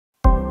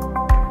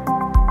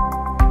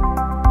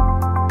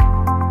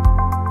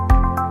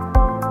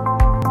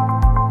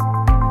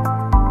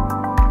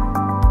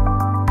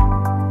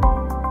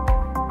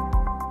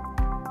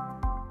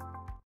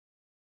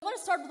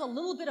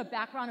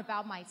background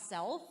about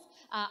myself.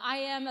 I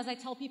am, as I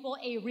tell people,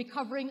 a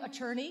recovering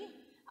attorney.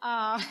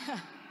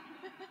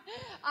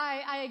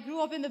 I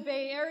grew up in the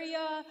Bay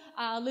Area,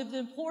 lived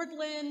in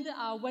Portland,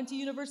 went to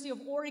University of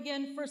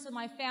Oregon, first in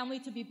my family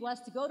to be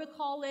blessed to go to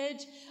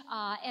college,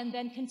 and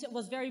then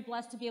was very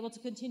blessed to be able to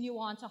continue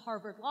on to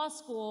Harvard Law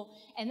School,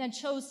 and then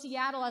chose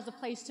Seattle as a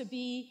place to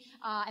be,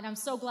 and I'm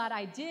so glad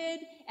I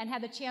did, and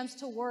had the chance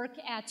to work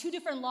at 2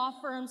 different law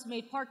firms,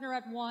 made partner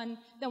at one,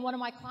 then one of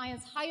my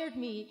clients hired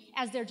me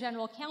as their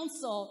general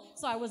counsel,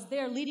 so I was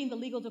there leading the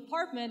legal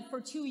department for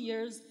 2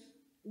 years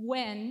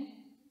when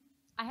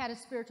I had a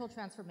spiritual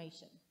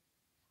transformation.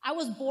 I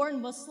was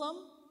born Muslim,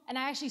 and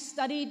I actually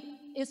studied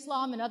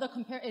Islam and other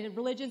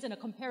religions in a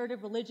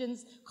comparative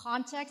religions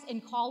context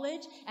in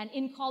college. And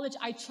in college,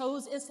 I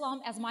chose Islam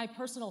as my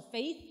personal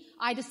faith.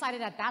 I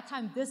decided at that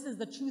time, this is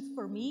the truth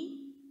for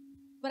me.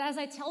 But as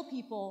I tell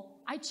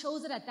people, I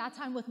chose it at that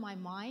time with my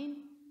mind,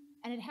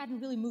 and it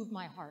hadn't really moved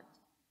my heart.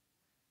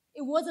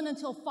 It wasn't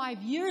until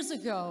 5 years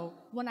ago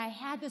when I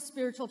had this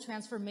spiritual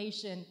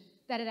transformation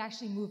that it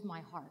actually moved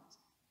my heart.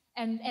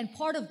 And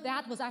part of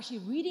that was actually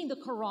reading the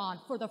Quran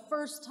for the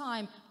first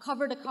time,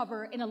 cover to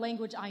cover, in a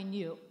language I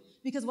knew.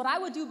 Because what I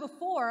would do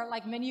before,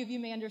 like many of you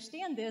may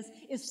understand this,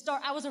 is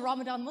I was a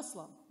Ramadan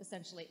Muslim,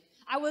 essentially.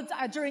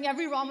 During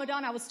every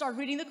Ramadan, I would start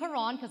reading the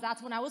Quran, because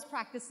that's when I was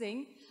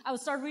practicing. I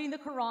would start reading the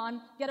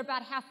Quran, get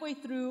about halfway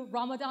through,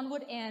 Ramadan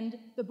would end,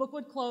 the book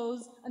would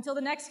close, until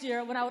the next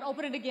year, when I would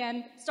open it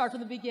again, start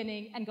from the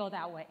beginning, and go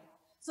that way.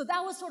 So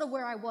that was sort of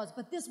where I was.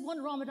 But this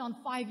one Ramadan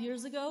 5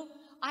 years ago,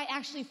 I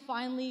actually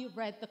finally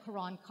read the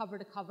Quran cover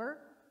to cover,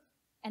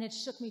 and it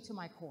shook me to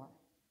my core.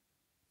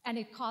 And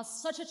it caused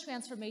such a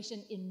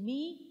transformation in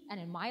me and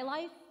in my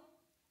life,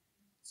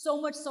 so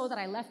much so that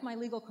I left my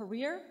legal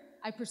career.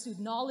 I pursued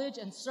knowledge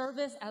and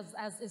service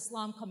as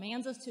Islam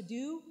commands us to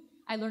do.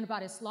 I learned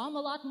about Islam a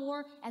lot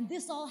more, and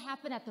this all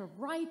happened at the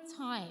right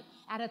time,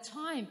 at a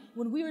time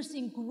when we were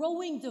seeing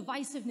growing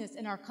divisiveness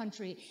in our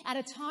country, at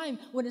a time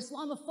when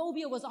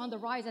Islamophobia was on the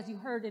rise, as you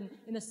heard in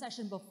the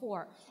session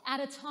before, at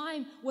a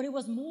time when it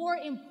was more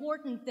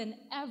important than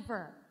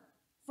ever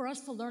for us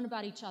to learn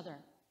about each other,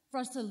 for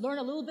us to learn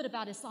a little bit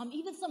about Islam,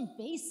 even some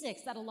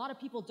basics that a lot of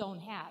people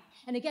don't have.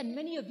 And again,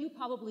 many of you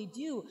probably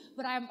do,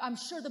 but I'm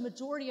sure the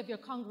majority of your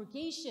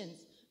congregations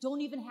don't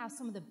even have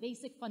some of the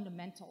basic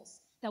fundamentals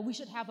that we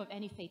should have of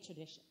any faith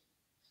tradition.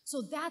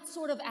 So that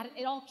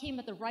it all came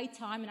at the right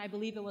time, and I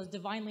believe it was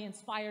divinely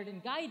inspired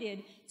and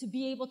guided to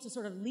be able to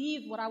sort of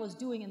leave what I was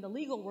doing in the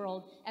legal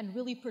world and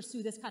really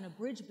pursue this kind of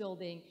bridge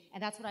building,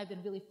 and that's what I've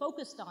been really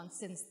focused on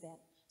since then.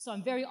 So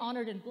I'm very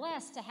honored and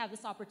blessed to have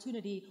this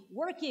opportunity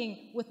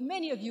working with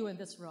many of you in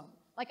this room.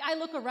 Like, I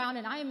look around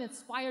and I am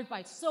inspired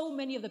by so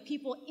many of the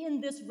people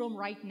in this room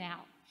right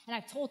now. And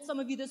I've told some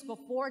of you this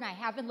before, and I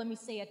haven't, let me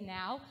say it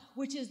now,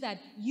 which is that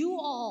you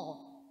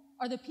all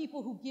are the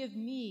people who give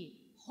me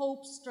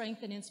hope,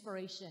 strength, and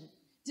inspiration.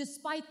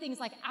 Despite things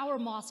like our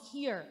mosque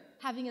here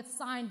having its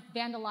sign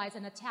vandalized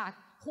and attacked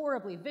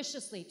horribly,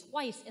 viciously,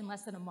 twice in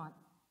less than a month.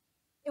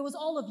 It was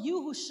all of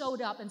you who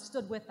showed up and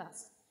stood with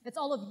us. It's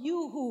all of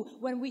you who,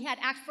 when we had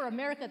Act for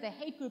America, the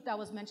hate group that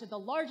was mentioned, the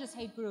largest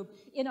hate group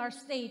in our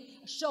state,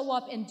 show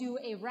up and do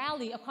a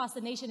rally across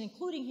the nation,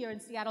 including here in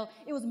Seattle.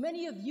 It was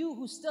many of you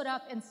who stood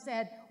up and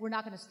said, we're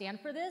not going to stand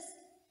for this.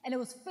 And it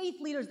was faith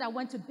leaders that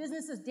went to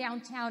businesses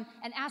downtown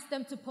and asked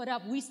them to put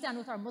up, "We stand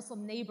with our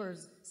Muslim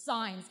neighbors"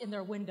 signs in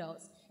their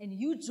windows. And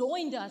you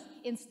joined us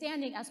in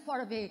standing as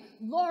part of a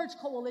large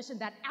coalition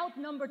that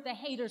outnumbered the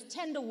haters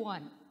 10 to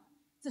 1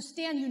 to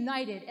stand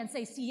united and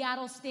say,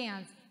 Seattle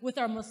stands with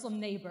our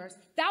Muslim neighbors.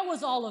 That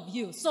was all of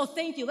you. So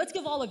thank you. Let's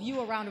give all of you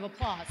a round of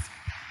applause.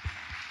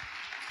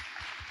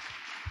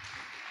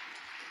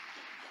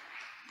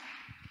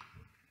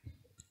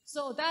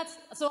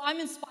 So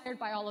I'm inspired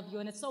by all of you,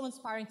 and it's so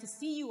inspiring to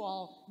see you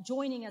all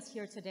joining us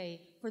here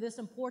today for this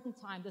important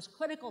time, this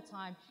critical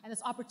time, and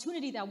this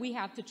opportunity that we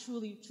have to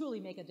truly, truly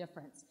make a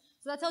difference.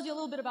 So that tells you a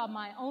little bit about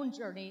my own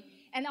journey.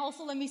 And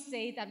also let me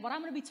say that what I'm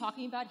going to be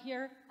talking about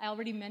here, I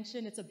already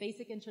mentioned, it's a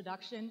basic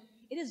introduction.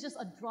 It is just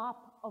a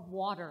drop of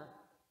water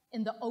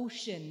in the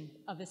ocean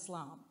of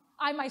Islam.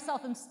 I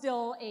myself am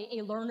still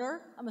a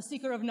learner. I'm a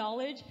seeker of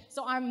knowledge.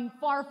 So I'm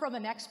far from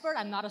an expert.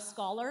 I'm not a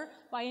scholar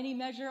by any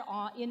measure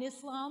in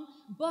Islam.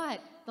 But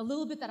the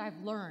little bit that I've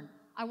learned,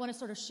 I want to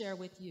sort of share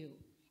with you.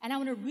 And I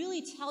want to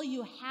really tell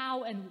you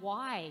how and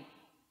why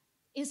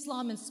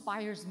Islam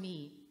inspires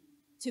me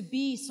to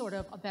be sort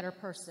of a better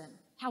person.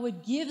 How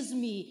it gives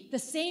me the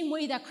same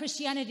way that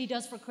Christianity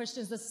does for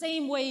Christians, the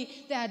same way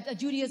that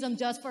Judaism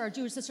does for our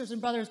Jewish sisters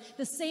and brothers,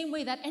 the same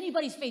way that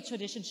anybody's faith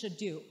tradition should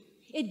do.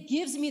 It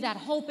gives me that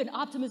hope and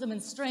optimism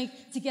and strength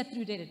to get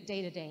through day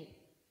to day.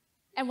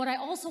 And what I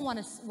also want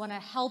to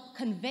help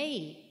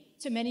convey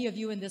to many of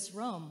you in this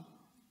room,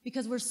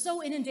 because we're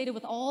so inundated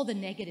with all the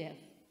negative.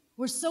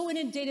 We're so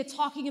inundated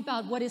talking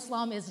about what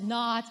Islam is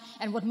not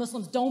and what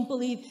Muslims don't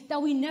believe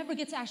that we never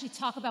get to actually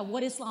talk about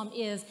what Islam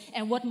is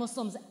and what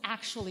Muslims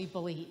actually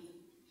believe.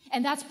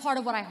 And that's part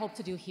of what I hope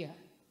to do here.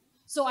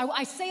 So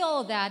I say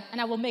all of that, and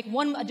I will make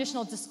one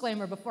additional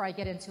disclaimer before I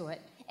get into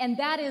it. And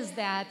that is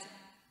that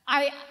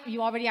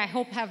you already, I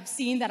hope, have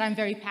seen that I'm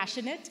very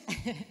passionate.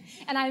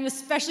 And I'm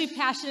especially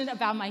passionate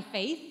about my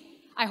faith.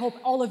 I hope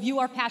all of you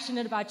are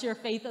passionate about your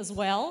faith as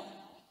well.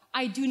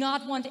 I do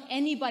not want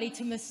anybody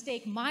to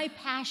mistake my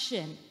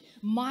passion,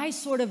 my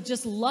sort of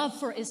just love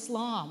for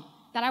Islam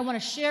that I want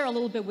to share a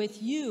little bit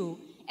with you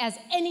as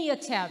any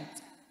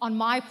attempt on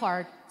my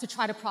part to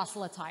try to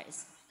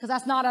proselytize. Because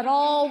that's not at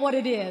all what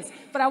it is.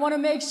 But I want to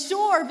make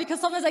sure,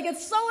 because sometimes I get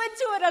so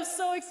into it, I'm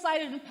so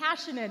excited and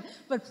passionate,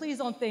 but please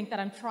don't think that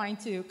I'm trying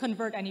to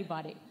convert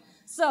anybody.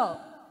 So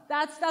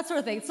that's that sort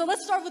of thing. So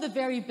let's start with the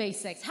very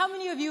basics. How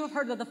many of you have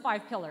heard of the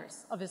 5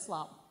 pillars of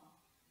Islam?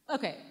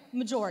 Okay,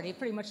 majority,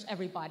 pretty much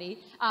everybody.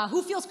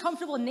 Who feels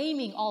comfortable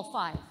naming all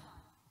 5?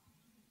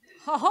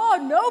 Oh,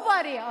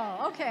 nobody.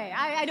 Oh, okay.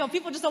 I know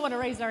people just don't want to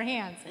raise their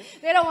hands.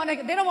 They don't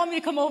want me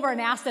to come over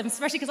and ask them,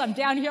 especially because I'm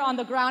down here on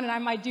the ground and I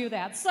might do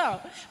that. So,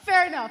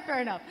 fair enough,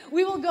 fair enough.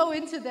 We will go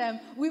into them.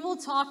 We will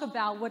talk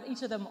about what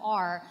each of them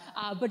are.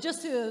 But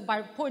just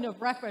by point of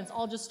reference,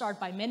 I'll just start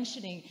by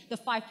mentioning the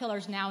 5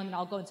 pillars now, and then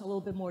I'll go into a little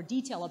bit more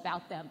detail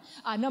about them.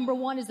 Number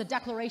 1 is the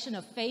declaration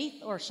of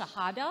faith, or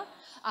shahada.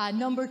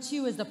 Number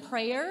 2 is the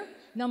prayer.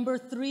 Number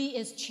 3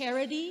 is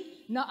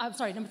charity. Number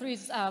 3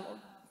 is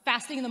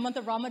fasting in the month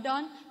of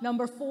Ramadan.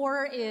 Number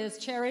 4 is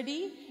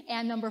charity.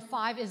 And number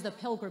 5 is the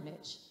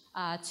pilgrimage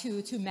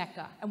to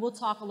Mecca. And we'll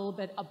talk a little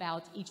bit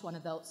about each one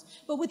of those.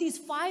 But what these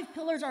 5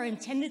 pillars are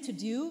intended to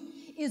do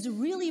is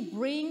really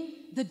bring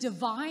the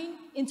divine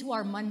into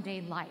our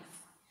mundane life.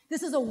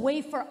 This is a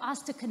way for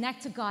us to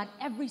connect to God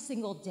every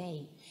single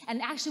day.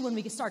 And actually, when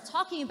we start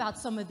talking about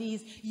some of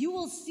these, you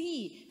will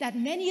see that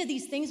many of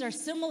these things are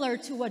similar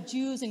to what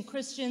Jews and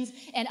Christians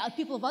and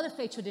people of other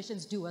faith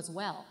traditions do as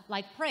well,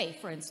 like pray,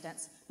 for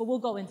instance. But we'll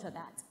go into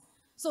that.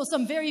 So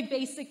some very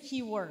basic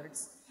key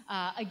words.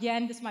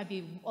 Again, this might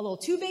be a little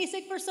too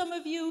basic for some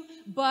of you,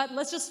 but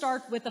let's just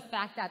start with the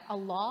fact that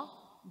Allah,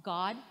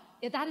 God,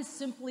 that is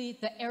simply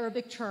the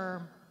Arabic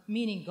term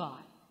meaning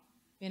God.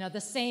 You know,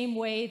 the same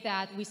way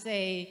that we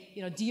say,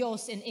 you know,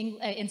 Dios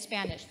in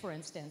Spanish, for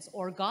instance,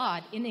 or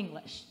God in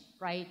English,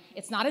 right?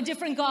 It's not a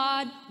different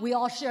God. We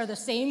all share the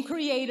same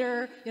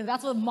creator. You know,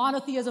 that's what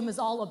monotheism is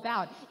all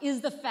about,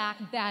 is the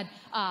fact that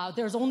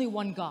there's only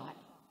one God.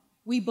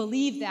 We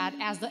believe that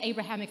as the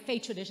Abrahamic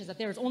faith traditions, that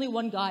there's only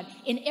one God.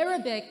 In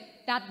Arabic,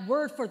 that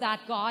word for that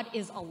God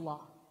is Allah.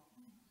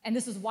 And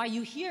this is why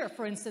you hear,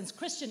 for instance,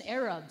 Christian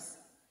Arabs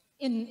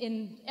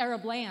in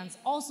Arab lands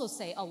also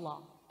say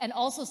Allah. And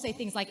also say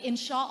things like,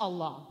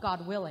 Insha'Allah,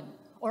 God willing,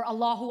 or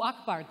Allahu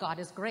Akbar, God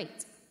is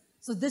great.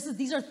 So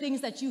these are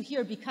things that you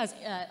hear because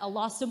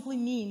Allah simply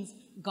means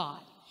God.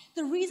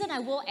 The reason I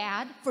will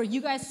add, for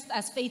you guys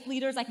as faith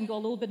leaders, I can go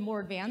a little bit more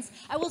advanced,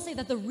 I will say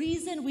that the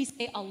reason we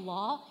say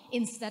Allah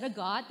instead of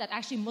God, that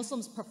actually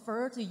Muslims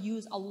prefer to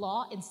use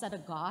Allah instead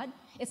of God,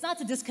 it's not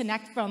to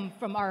disconnect from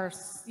our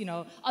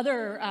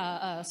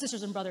other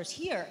sisters and brothers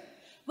here,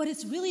 but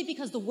it's really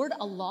because the word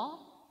Allah,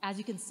 as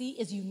you can see,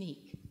 is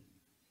unique.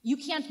 You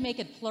can't make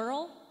it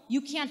plural. You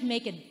can't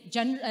make it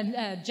gender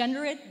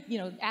it,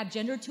 add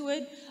gender to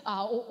it,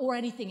 or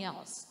anything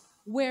else.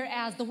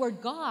 Whereas the word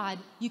God,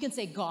 you can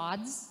say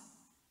gods,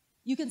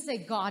 you can say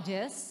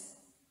goddess,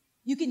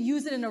 you can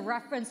use it in a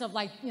reference of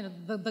like,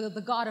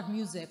 the god of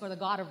music or the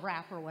god of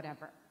rap or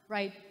whatever,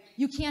 right?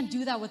 You can't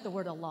do that with the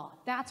word Allah.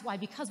 That's why,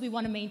 because we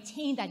want to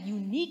maintain that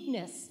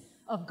uniqueness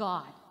of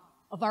God,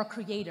 of our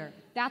creator,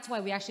 that's why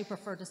we actually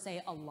prefer to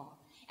say Allah.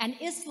 And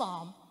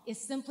Islam is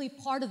simply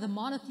part of the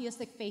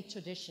monotheistic faith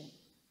tradition.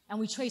 And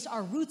we trace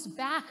our roots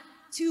back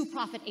to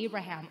Prophet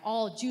Abraham.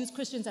 All Jews,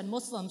 Christians, and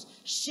Muslims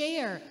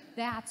share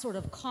that sort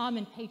of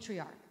common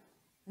patriarch.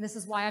 And this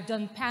is why I've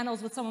done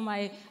panels with some of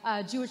my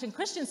Jewish and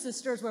Christian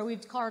sisters where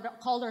we've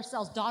called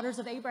ourselves daughters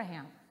of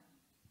Abraham,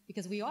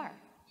 because we are,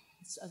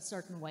 a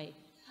certain way.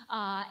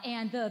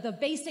 And the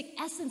basic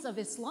essence of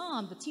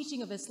Islam, the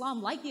teaching of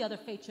Islam, like the other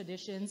faith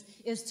traditions,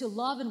 is to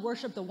love and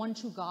worship the one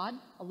true God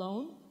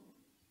alone,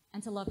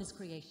 and to love his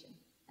creation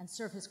and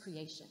serve his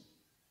creation.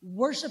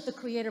 Worship the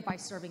creator by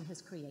serving his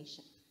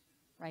creation,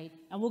 right?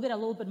 And we'll get a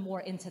little bit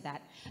more into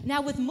that.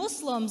 Now with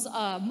Muslims,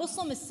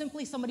 Muslim is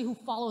simply somebody who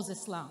follows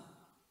Islam,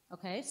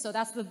 okay? So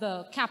that's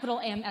the capital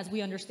M as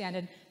we understand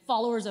it,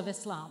 followers of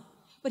Islam.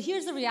 But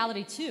here's the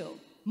reality too.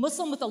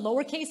 Muslim with a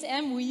lowercase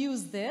m, we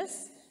use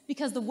this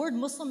because the word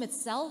Muslim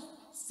itself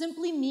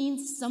simply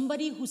means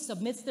somebody who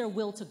submits their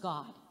will to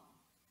God.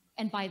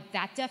 And by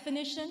that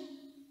definition,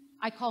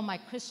 I call my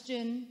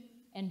Christian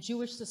and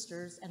Jewish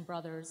sisters and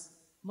brothers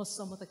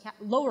Muslim with a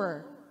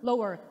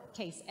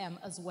lowercase m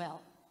as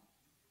well.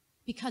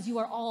 Because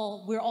we're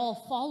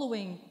all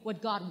following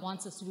what God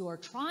wants us to do, or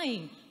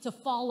trying to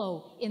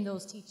follow in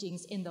those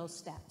teachings, in those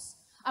steps.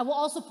 I will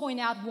also point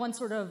out one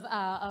sort of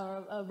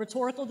a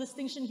rhetorical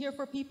distinction here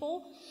for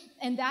people,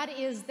 and that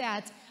is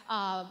that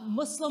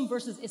Muslim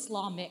versus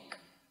Islamic.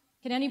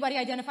 Can anybody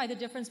identify the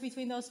difference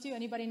between those two?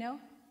 Anybody know?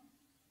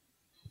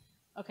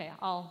 Okay,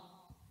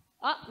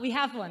 we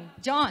have one.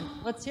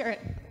 John, let's hear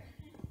it.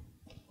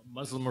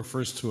 Muslim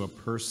refers to a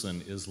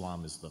person.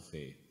 Islam is the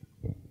faith.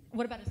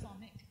 What about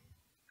Islamic?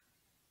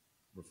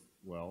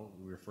 Well,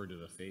 we refer to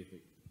the faith.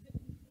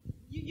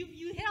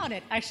 You hit on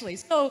it, actually.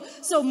 So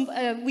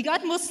we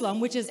got Muslim,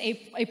 which is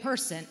a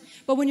person.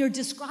 But when you're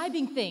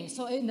describing things,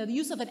 so in the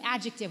use of an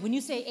adjective, when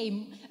you say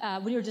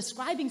when you're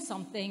describing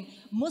something,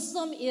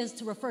 Muslim is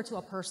to refer to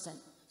a person.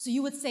 So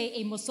you would say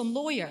a Muslim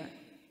lawyer,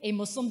 a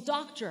Muslim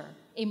doctor,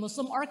 a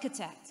Muslim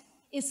architect.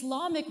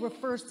 Islamic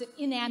refers to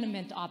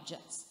inanimate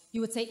objects.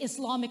 You would say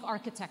Islamic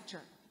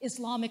architecture,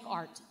 Islamic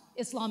art,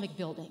 Islamic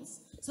buildings.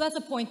 So that's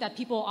a point that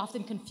people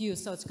often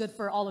confuse. So it's good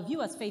for all of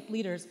you as faith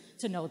leaders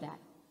to know that.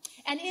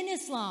 And in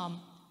Islam,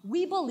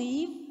 we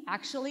believe,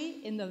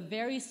 actually, in the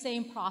very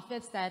same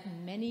prophets that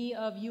many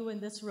of you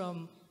in this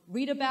room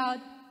read about,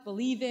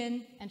 believe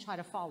in, and try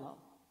to follow.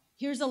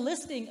 Here's a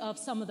listing of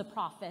some of the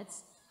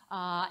prophets.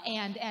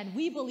 And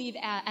we believe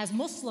as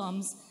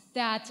Muslims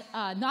that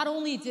not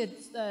only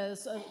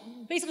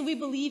basically we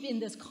believe in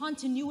this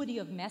continuity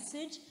of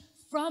message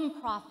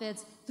from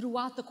prophets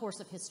throughout the course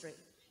of history.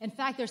 In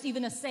fact, there's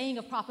even a saying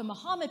of Prophet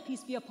Muhammad,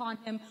 peace be upon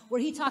him,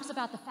 where he talks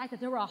about the fact that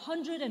there were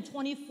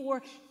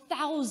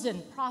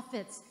 124,000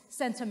 prophets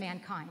sent to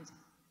mankind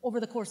over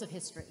the course of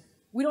history.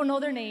 We don't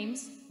know their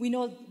names. We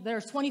know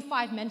there's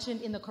 25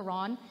 mentioned in the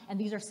Quran, and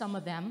these are some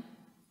of them.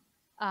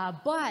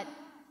 But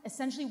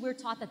essentially, we're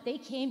taught that they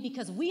came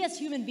because we as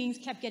human beings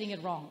kept getting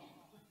it wrong.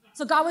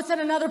 So God would send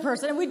another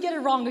person, and we'd get it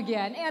wrong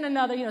again, and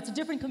another, to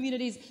different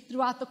communities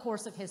throughout the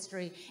course of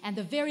history. And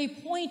the very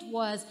point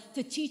was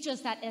to teach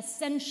us that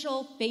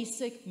essential,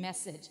 basic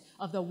message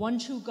of the one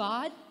true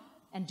God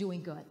and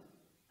doing good.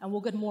 And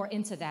we'll get more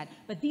into that.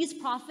 But these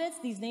prophets,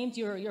 these names,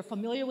 you're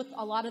familiar with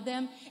a lot of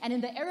them. And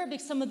in the Arabic,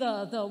 some of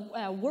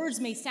the words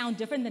may sound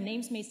different, the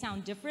names may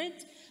sound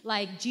different.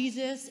 Like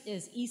Jesus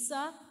is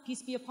Isa,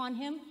 peace be upon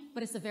him,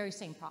 but it's the very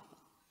same prophet.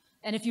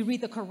 And if you read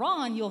the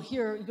Quran,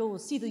 you'll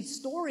see these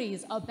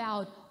stories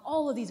about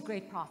all of these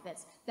great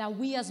prophets that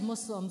we as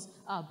Muslims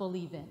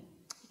believe in.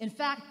 In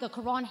fact, the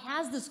Quran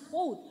has this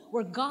quote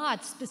where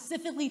God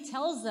specifically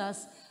tells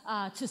us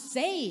to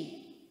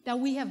say that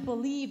we have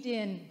believed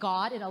in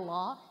God, in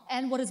Allah,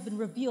 and what has been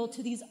revealed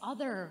to these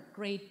other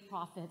great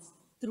prophets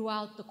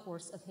throughout the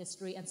course of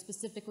history, and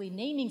specifically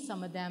naming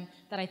some of them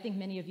that I think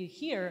many of you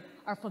here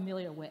are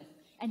familiar with.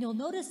 And you'll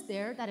notice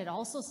there that it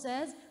also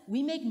says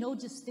we make no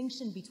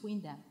distinction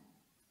between them.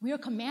 We are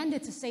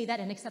commanded to say that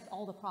and accept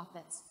all the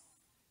prophets.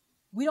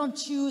 We don't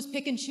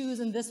pick and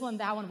choose, and this one,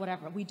 that one,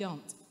 whatever. We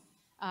don't.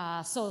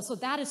 So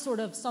that is sort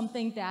of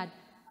something that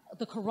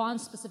the Quran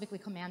specifically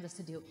commands us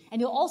to do. And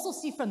you'll also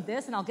see from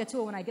this, and I'll get to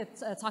it when I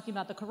get talking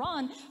about the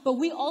Quran, but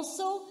we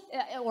also,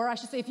 or I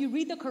should say, if you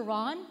read the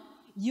Quran,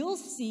 you'll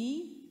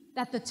see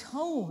that the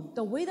tone,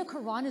 the way the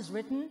Quran is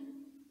written,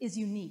 is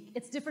unique.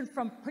 It's different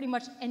from pretty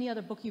much any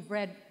other book you've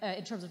read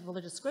in terms of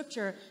religious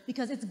scripture,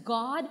 because it's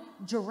God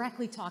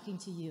directly talking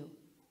to you.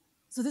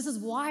 So this is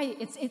why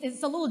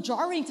it's a little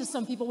jarring to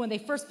some people when they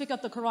first pick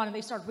up the Quran and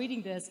they start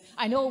reading this.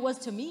 I know it was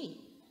to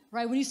me,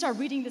 right? When you start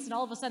reading this and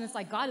all of a sudden it's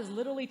like God is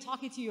literally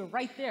talking to you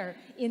right there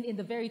in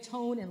the very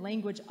tone and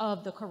language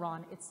of the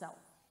Quran itself.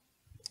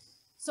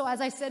 So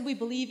as I said, we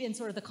believe in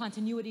sort of the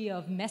continuity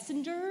of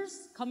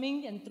messengers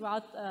coming and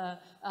throughout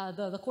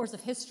the course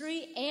of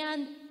history,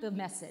 and the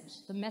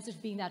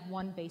message being that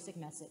one basic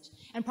message.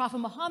 And Prophet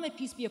Muhammad,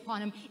 peace be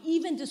upon him,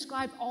 even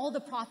described all the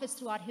prophets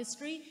throughout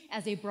history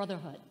as a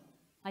brotherhood.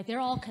 Like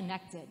they're all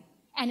connected.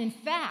 And in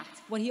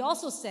fact, what he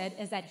also said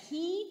is that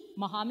he,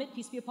 Muhammad,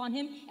 peace be upon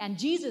him, and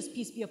Jesus,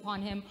 peace be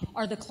upon him,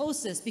 are the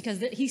closest,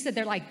 because he said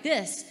they're like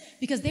this,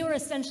 because they were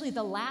essentially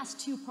the last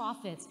two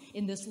prophets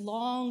in this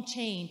long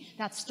chain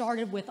that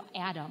started with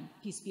Adam,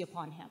 peace be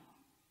upon him.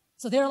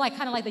 So they're like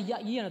kind of like the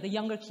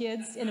younger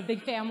kids in a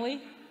big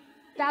family.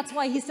 That's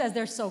why he says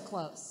they're so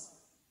close.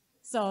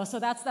 So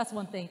that's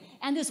one thing.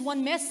 And this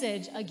one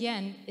message,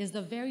 again, is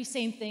the very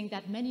same thing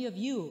that many of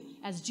you,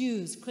 as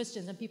Jews,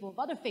 Christians, and people of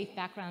other faith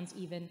backgrounds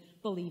even,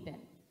 believe in.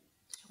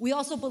 We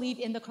also believe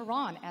in the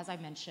Quran, as I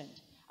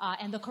mentioned.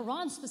 And the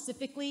Quran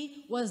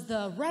specifically was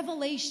the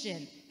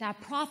revelation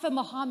that Prophet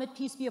Muhammad,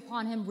 peace be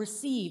upon him,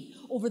 received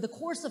over the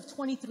course of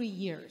 23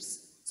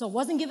 years. So it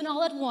wasn't given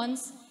all at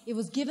once. It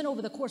was given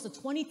over the course of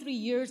 23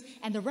 years,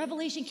 and the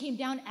revelation came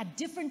down at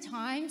different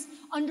times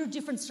under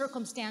different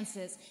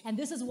circumstances. And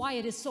this is why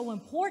it is so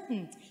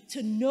important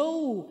to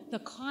know the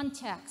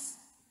context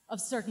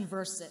of certain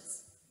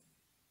verses.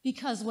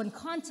 Because when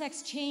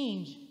contexts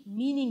change,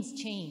 meanings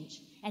change,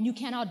 and you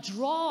cannot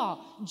draw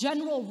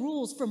general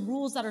rules from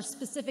rules that are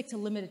specific to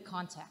limited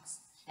contexts.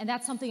 And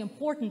that's something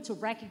important to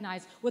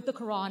recognize with the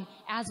Quran,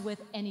 as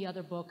with any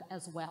other book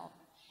as well.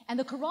 And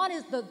the Quran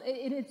is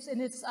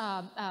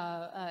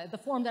the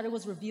form that it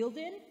was revealed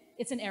in.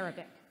 It's in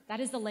Arabic. That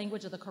is the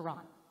language of the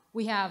Quran.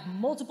 We have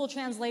multiple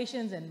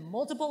translations in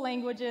multiple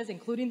languages,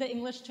 including the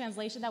English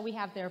translation that we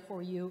have there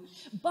for you.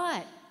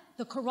 But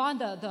the Quran,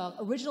 the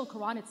original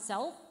Quran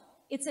itself,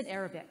 it's in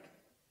Arabic.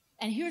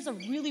 And here's a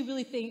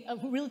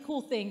really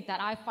cool thing that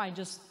I find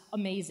just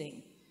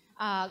amazing.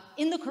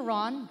 In the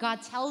Quran,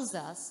 God tells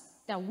us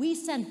that we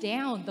sent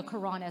down the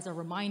Quran as a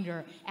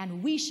reminder,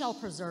 and we shall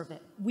preserve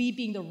it. We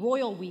being the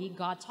royal we,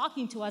 God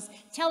talking to us,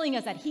 telling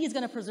us that He's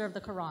going to preserve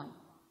the Quran.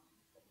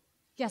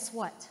 Guess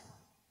what?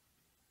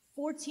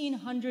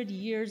 1,400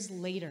 years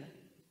later,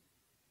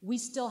 we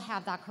still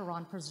have that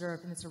Quran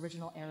preserved in its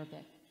original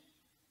Arabic.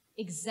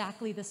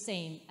 Exactly the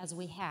same as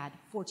we had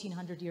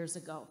 1,400 years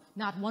ago.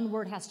 Not one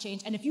word has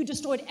changed. And if you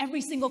destroyed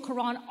every single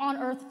Quran on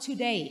earth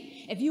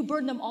today, if you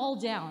burned them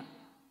all down,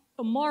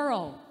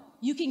 tomorrow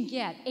you can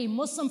get a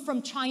Muslim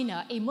from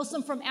China, a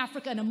Muslim from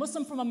Africa, and a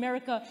Muslim from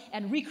America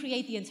and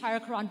recreate the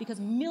entire Quran because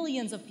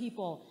millions of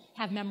people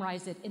have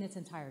memorized it in its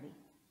entirety.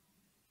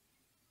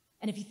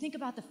 And if you think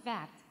about the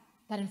fact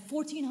that in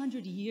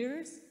 1,400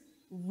 years,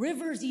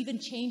 rivers even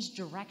changed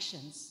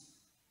directions.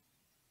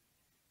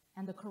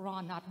 And the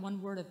Quran, not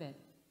one word of it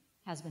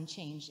has been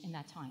changed in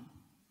that time.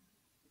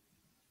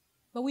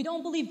 But we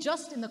don't believe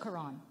just in the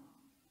Quran.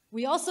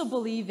 We also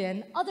believe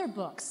in other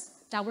books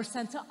that were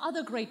sent to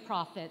other great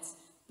prophets,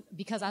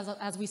 because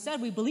as we said,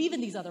 we believe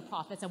in these other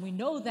prophets, and we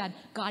know that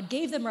God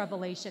gave them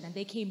revelation, and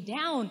they came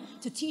down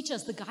to teach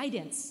us the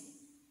guidance.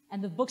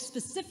 And the books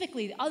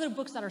specifically, the other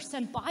books that are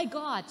sent by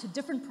God to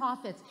different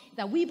prophets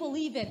that we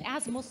believe in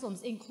as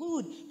Muslims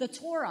include the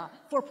Torah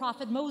for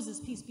Prophet Moses,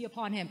 peace be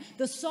upon him,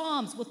 the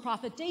Psalms with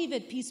Prophet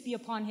David, peace be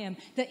upon him,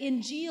 the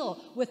Injil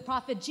with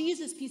Prophet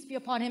Jesus, peace be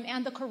upon him,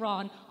 and the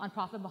Quran on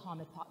Prophet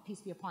Muhammad,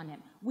 peace be upon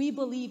him. We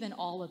believe in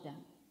all of them.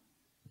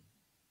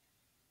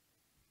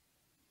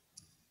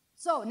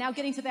 So now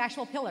getting to the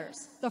actual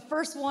pillars. The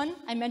first one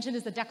I mentioned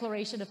is the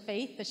declaration of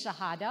faith, the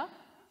Shahada.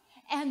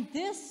 And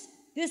this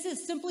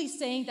is simply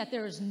saying that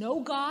there is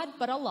no God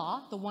but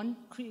Allah, the one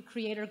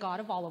creator God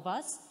of all of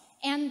us,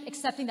 and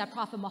accepting that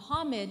Prophet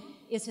Muhammad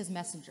is his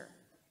messenger.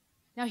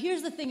 Now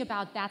here's the thing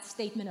about that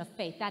statement of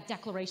faith, that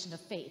declaration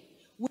of faith.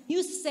 When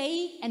you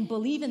say and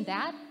believe in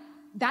that,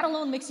 that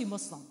alone makes you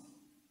Muslim.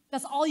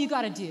 That's all you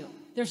got to do.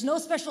 There's no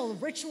special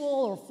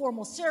ritual or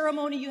formal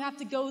ceremony you have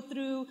to go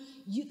through.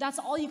 That's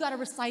all you got to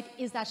recite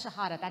is that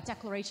Shahada, that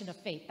declaration of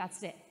faith.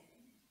 That's it.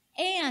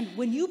 And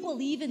when you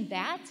believe in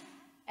that,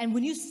 and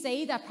when you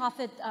say that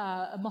Prophet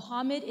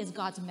Muhammad is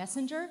God's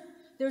messenger,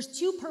 there's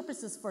two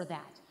purposes for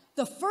that.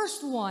 The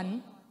first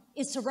one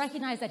is to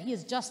recognize that he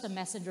is just a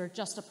messenger,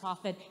 just a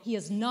prophet. He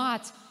is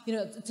not,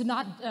 to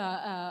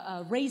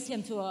not raise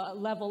him to a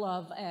level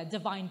of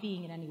divine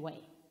being in any way,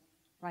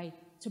 right?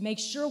 To make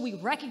sure we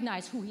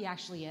recognize who he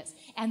actually is.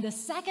 And the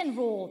second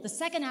role, the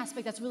second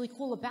aspect that's really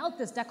cool about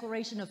this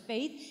declaration of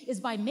faith is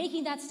by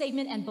making that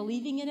statement and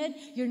believing in it,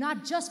 you're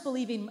not just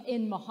believing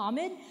in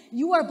Muhammad,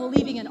 you are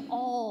believing in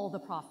all the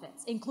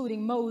prophets,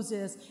 including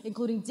Moses,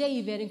 including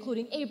David,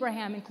 including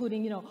Abraham,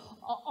 including,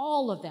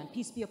 all of them,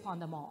 peace be upon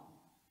them all.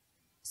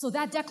 So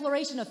that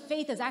declaration of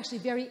faith is actually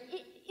very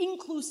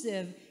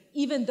inclusive,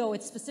 even though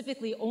it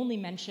specifically only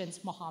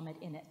mentions Muhammad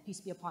in it,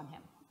 peace be upon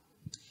him.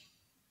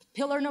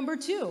 Pillar number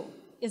 2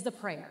 is the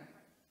prayer.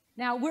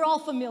 Now, we're all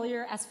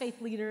familiar as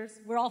faith leaders,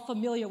 we're all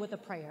familiar with the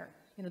prayer.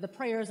 The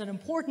prayer is an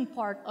important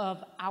part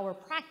of our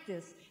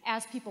practice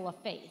as people of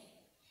faith.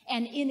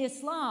 And in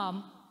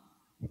Islam,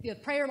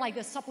 prayer like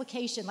this,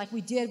 supplication, like we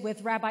did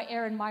with Rabbi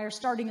Aaron Meyer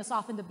starting us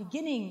off in the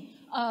beginning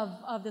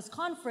of this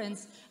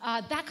conference,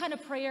 that kind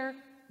of prayer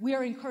we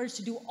are encouraged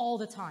to do all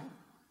the time.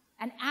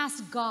 And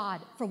ask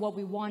God for what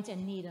we want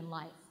and need in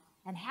life.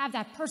 And have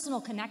that personal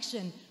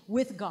connection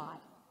with God.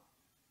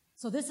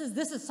 So this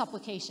is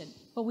supplication,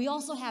 but we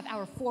also have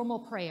our formal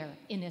prayer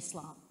in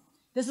Islam.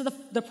 This is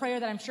the prayer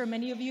that I'm sure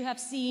many of you have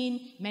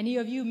seen. Many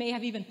of you may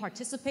have even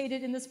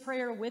participated in this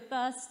prayer with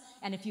us.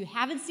 And if you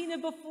haven't seen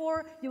it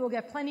before, you will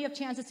get plenty of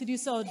chances to do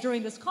so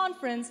during this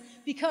conference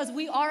because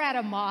we are at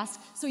a mosque,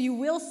 so you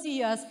will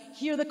see us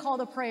hear the call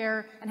to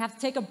prayer and have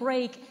to take a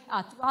break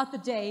throughout the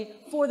day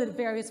for the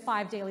various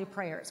 5 daily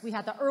prayers. We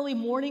had the early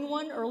morning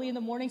one, early in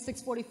the morning,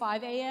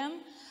 6:45 a.m.,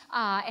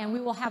 and we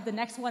will have the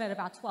next one at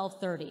about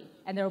 12:30,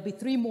 and there will be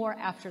 3 more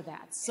after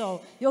that.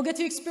 So you'll get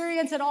to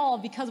experience it all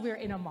because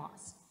we're in a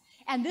mosque.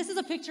 And this is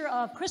a picture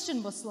of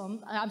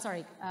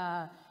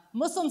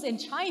Muslims in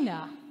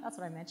China, that's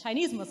what I meant,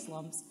 Chinese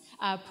Muslims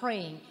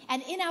praying.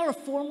 And in our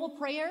formal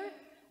prayer,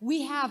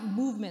 we have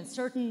movements,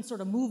 certain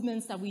sort of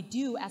movements that we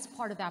do as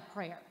part of that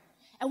prayer.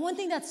 And one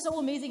thing that's so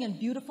amazing and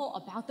beautiful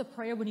about the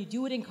prayer when you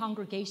do it in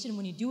congregation,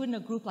 when you do it in a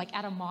group like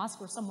at a mosque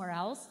or somewhere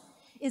else,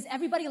 is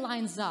everybody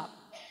lines up,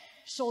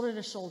 shoulder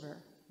to shoulder,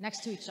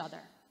 next to each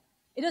other.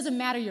 It doesn't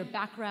matter your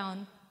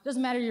background,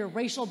 doesn't matter your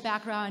racial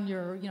background,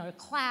 your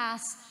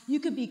class. You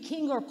could be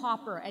king or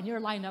pauper, and you're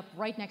lined up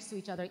right next to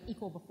each other,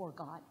 equal before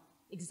God,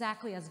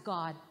 exactly as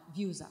God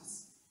views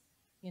us,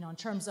 in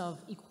terms of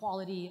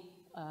equality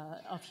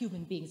of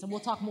human beings. And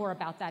we'll talk more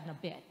about that in a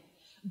bit.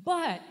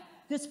 But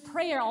this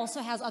prayer also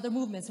has other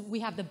movements.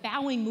 We have the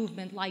bowing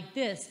movement like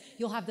this.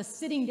 You'll have the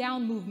sitting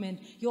down movement.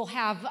 You'll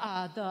have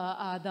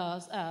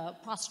the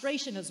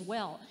prostration as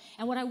well.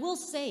 And what I will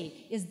say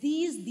is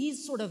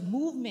these sort of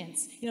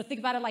movements, think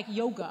about it like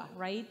yoga,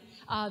 right?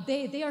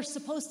 They are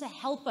supposed to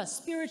help us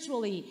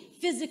spiritually,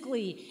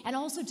 physically, and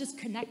also just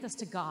connect us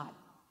to God.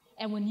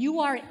 And when you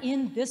are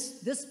in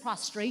this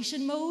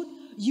prostration mode,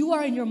 you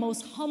are in your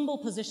most humble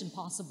position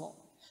possible.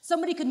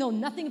 Somebody could know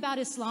nothing about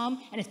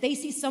Islam, and if they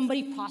see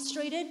somebody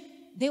prostrated,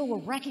 they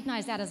will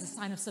recognize that as a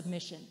sign of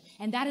submission.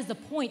 And that is the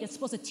point. It's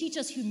supposed to teach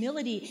us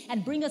humility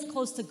and bring us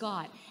close to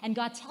God. And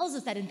God tells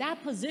us that in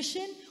that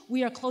position,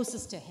 we are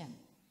closest to him.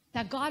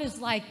 That God is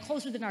like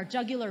closer than our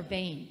jugular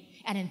vein.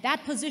 And in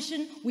that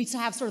position, we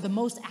have sort of the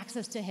most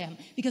access to him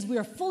because we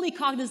are fully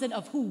cognizant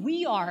of who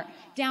we are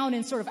down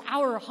in sort of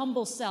our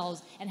humble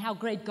selves and how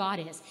great God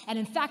is. And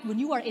in fact, when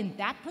you are in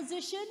that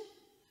position,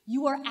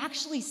 you are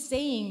actually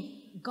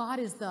saying God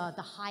is the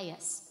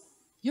highest.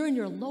 You're in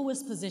your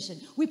lowest position.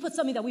 We put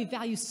something that we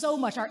value so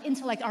much, our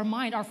intellect, our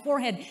mind, our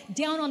forehead,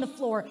 down on the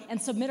floor and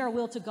submit our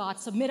will to God,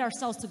 submit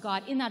ourselves to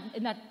God in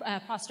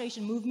that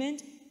prostration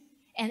movement.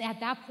 And at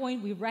that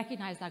point, we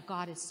recognize that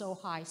God is so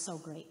high, so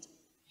great.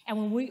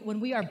 And when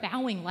we are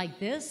bowing like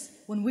this,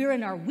 when we're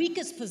in our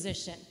weakest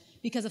position,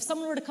 because if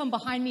someone were to come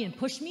behind me and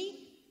push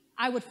me,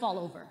 I would fall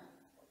over.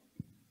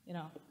 You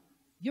know,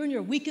 you're in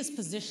your weakest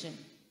position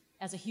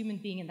as a human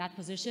being in that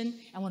position.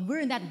 And when we're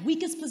in that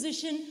weakest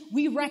position,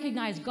 we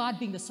recognize God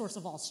being the source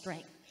of all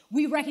strength.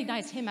 We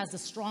recognize him as the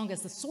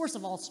strongest, the source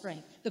of all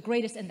strength, the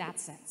greatest in that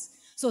sense.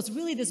 So it's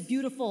really this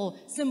beautiful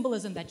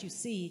symbolism that you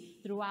see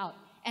throughout.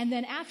 And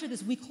then after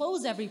this, we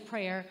close every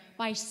prayer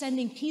by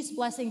sending peace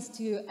blessings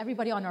to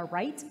everybody on our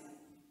right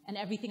and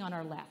everything on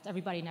our left,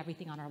 everybody and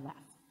everything on our left.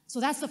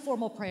 So that's the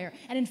formal prayer.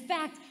 And in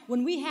fact,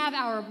 when we have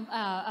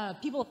our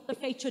people of the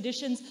faith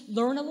traditions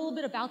learn a little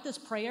bit about this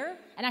prayer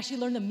and actually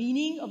learn the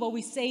meaning of what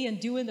we say and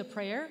do in the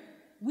prayer,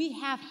 we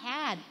have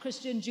had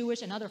Christian,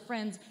 Jewish, and other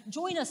friends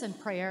join us in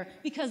prayer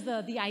because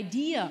the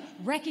idea,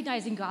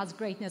 recognizing God's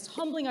greatness,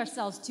 humbling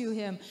ourselves to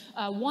him,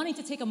 wanting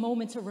to take a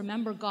moment to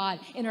remember God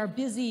in our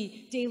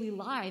busy daily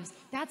lives,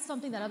 that's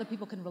something that other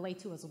people can relate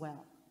to as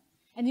well.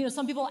 And you know,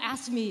 some people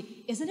ask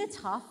me, isn't it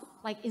tough?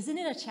 Like, isn't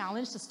it a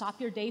challenge to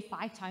stop your day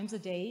 5 times a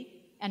day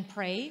and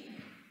pray?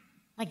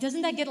 Like,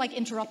 doesn't that get like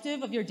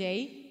interruptive of your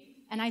day?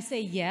 And I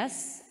say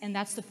yes, and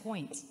that's the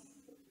point,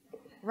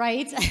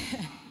 right?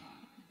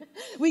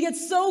 We get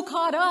so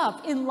caught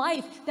up in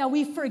life that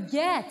we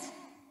forget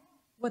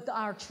what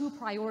our true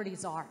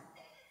priorities are.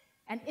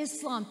 And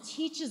Islam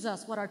teaches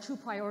us what our true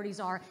priorities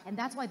are, and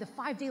that's why the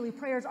 5 daily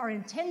prayers are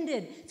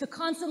intended to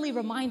constantly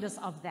remind us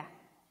of that.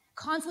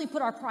 Constantly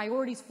put our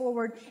priorities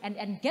forward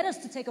and get us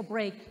to take a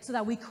break so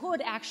that we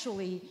could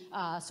actually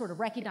sort of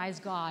recognize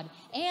God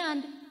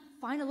and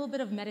find a little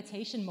bit of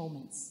meditation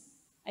moments.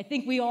 I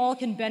think we all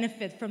can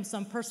benefit from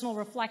some personal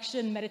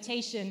reflection,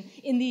 meditation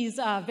in these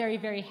very,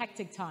 very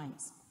hectic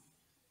times.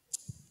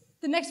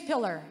 The next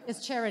pillar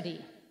is charity.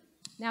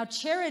 Now,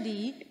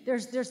 charity,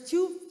 there's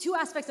two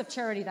aspects of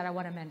charity that I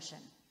want to mention.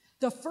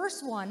 The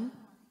first one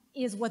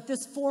is what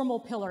this formal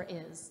pillar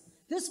is.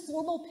 This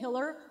formal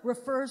pillar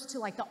refers to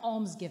like the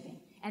almsgiving,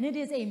 and it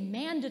is a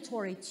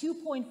mandatory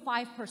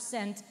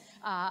 2.5%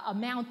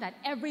 amount that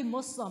every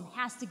Muslim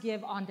has to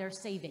give on their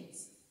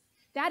savings.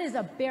 That is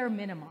a bare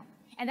minimum,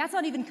 and that's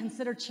not even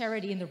considered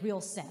charity in the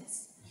real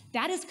sense.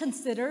 That is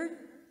considered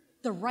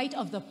the right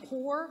of the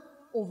poor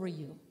over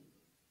you.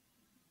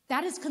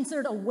 That is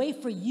considered a way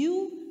for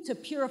you to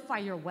purify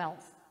your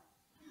wealth.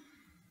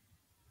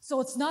 So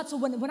it's not, so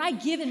when I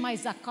give in my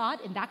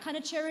zakat, in that kind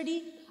of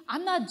charity,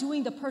 I'm not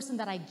doing the person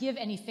that I give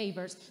any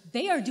favors.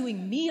 They are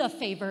doing me a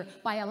favor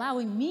by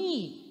allowing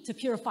me to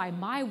purify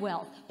my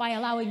wealth, by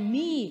allowing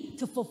me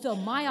to fulfill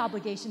my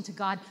obligation to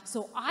God,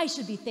 so I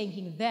should be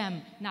thanking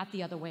them, not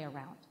the other way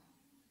around.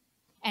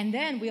 And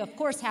then we, of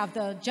course, have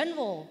the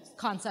general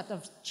concept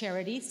of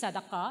charity,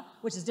 sadaqah,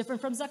 which is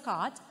different from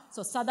zakat.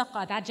 So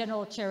sadaqah, that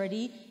general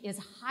charity, is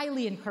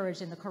highly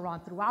encouraged in the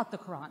Quran, throughout the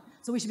Quran.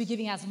 So we should be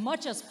giving as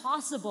much as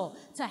possible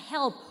to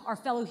help our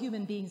fellow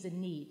human beings in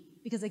need.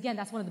 Because again,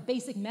 that's one of the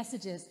basic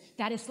messages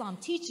that Islam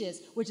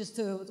teaches, which is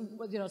to,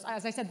 you know,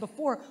 as I said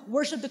before,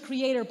 worship the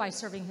Creator by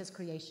serving his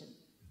creation,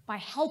 by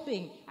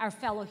helping our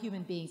fellow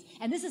human beings.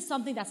 And this is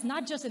something that's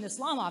not just in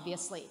Islam,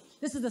 obviously.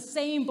 This is the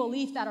same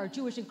belief that our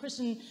Jewish and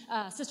Christian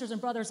sisters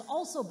and brothers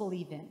also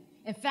believe in.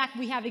 In fact,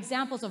 we have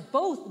examples of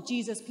both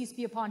Jesus, peace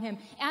be upon him,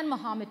 and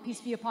Muhammad, peace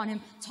be upon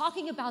him,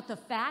 talking about the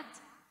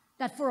fact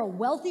that for a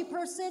wealthy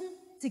person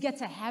to get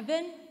to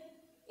heaven,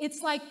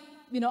 it's like,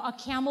 you know, a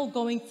camel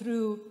going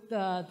through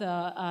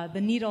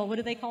the needle, what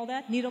do they call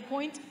that? Needle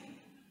point?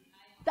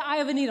 The eye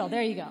of a needle,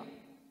 there you go.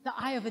 The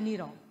eye of a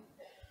needle.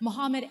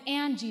 Muhammad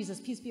and Jesus,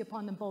 peace be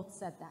upon them, both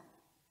said that.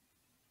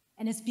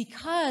 And it's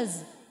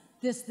because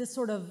this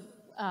sort of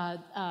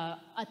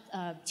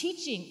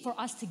teaching for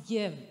us to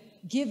give.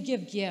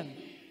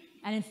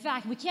 And in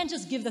fact, we can't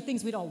just give the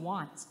things we don't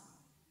want.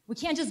 We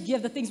can't just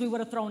give the things we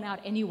would have thrown out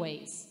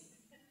anyways,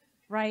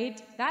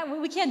 right?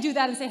 We can't do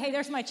that and say, hey,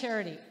 there's my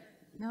charity.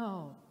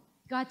 No.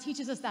 God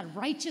teaches us that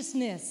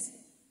righteousness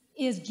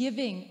is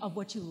giving of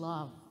what you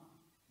love,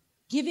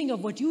 giving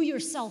of what you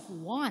yourself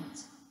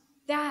want.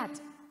 That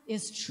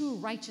is true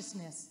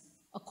righteousness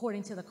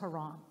according to the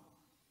Quran.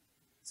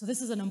 So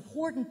this is an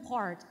important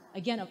part,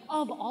 again, of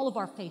all of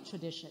our faith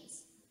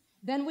traditions.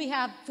 Then we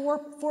have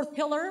fourth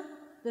pillar.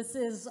 This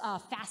is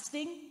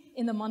fasting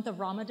in the month of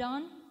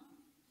Ramadan.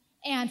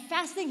 And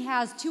fasting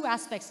has 2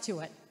 aspects to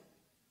it.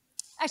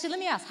 Actually, let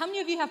me ask, how many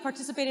of you have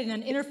participated in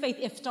an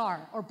interfaith iftar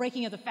or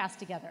breaking of the fast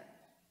together?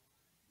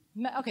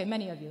 Okay,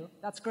 many of you.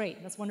 That's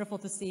great. That's wonderful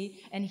to see.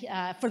 And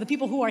for the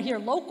people who are here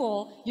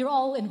local, you're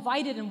all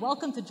invited and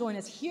welcome to join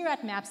us here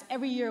at MAPS.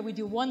 Every year we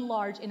do one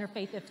large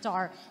interfaith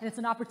iftar, and it's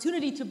an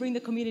opportunity to bring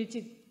the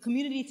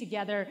community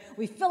together.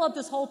 We fill up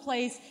this whole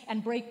place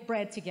and break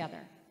bread together,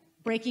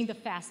 breaking the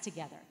fast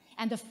together.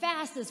 And the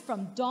fast is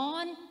from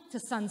dawn to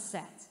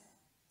sunset.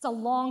 It's a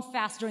long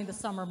fast during the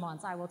summer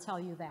months, I will tell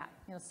you that.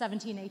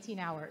 17, 18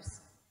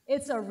 hours.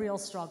 It's a real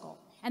struggle.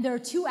 And there are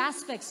two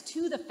aspects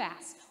to the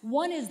fast.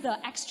 One is the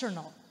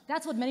external.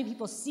 That's what many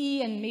people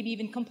see and maybe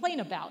even complain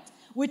about,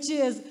 which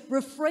is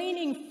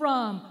refraining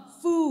from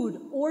food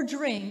or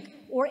drink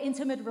or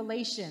intimate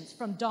relations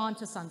from dawn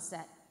to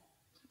sunset.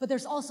 But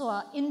there's also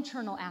an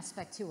internal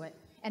aspect to it.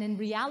 And in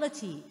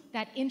reality,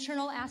 that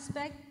internal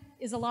aspect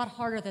is a lot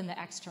harder than the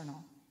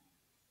external.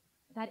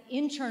 That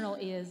internal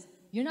is,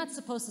 you're not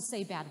supposed to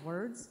say bad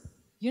words.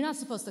 You're not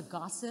supposed to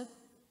gossip.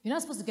 You're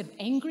not supposed to get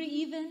angry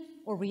even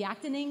or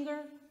react in anger.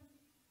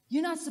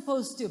 You're not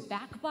supposed to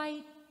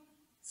backbite,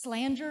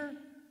 slander,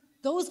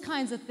 those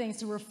kinds of things.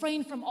 To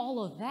refrain from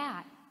all of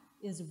that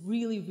is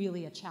really,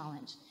 really a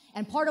challenge.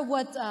 And part of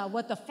what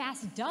the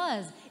fast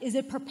does is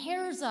it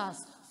prepares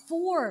us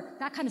for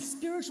that kind of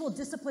spiritual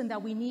discipline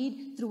that we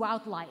need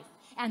throughout life.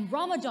 And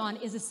Ramadan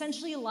is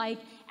essentially like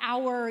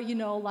our,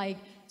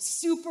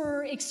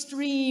 super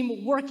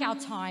extreme workout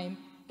time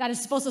that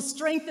is supposed to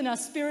strengthen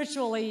us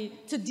spiritually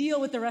to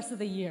deal with the rest of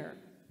the year.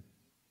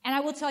 And I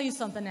will tell you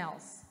something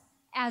else.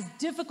 As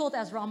difficult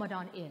as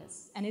Ramadan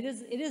is, and it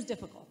is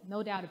difficult,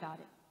 no doubt about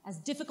it, as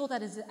difficult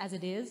as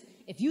it is,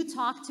 if you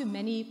talk to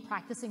many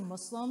practicing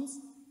Muslims,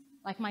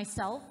 like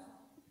myself,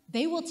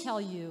 they will tell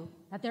you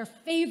that their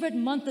favorite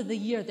month of the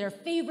year, their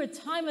favorite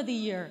time of the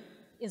year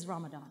is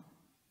Ramadan.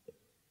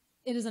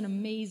 It is an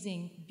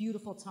amazing,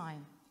 beautiful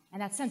time. And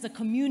that sense of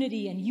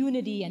community and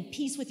unity and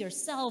peace with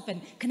yourself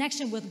and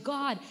connection with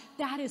God,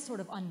 that is sort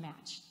of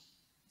unmatched.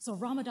 So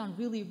Ramadan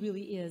really,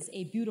 really is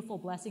a beautiful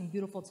blessing,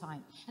 beautiful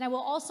time. And I will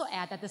also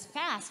add that this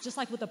fast, just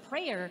like with the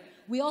prayer,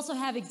 we also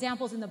have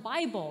examples in the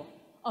Bible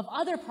of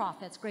other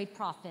prophets, great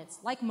prophets,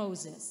 like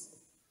Moses,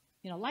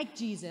 like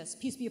Jesus,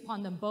 peace be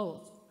upon them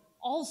both,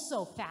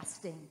 also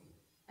fasting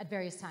at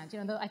various times.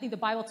 I think the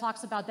Bible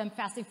talks about them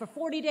fasting for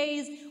 40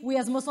 days. We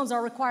as Muslims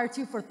are required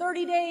to for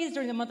 30 days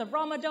during the month of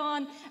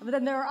Ramadan. But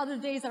then there are other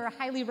days that are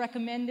highly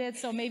recommended,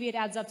 so maybe it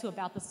adds up to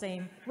about the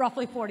same,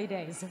 roughly 40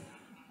 days.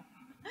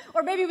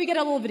 Or maybe we get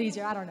a little bit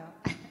easier, I don't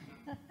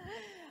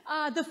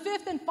know. The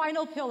fifth and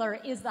final pillar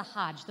is the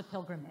Hajj, the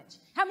pilgrimage.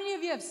 How many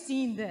of you have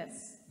seen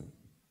this?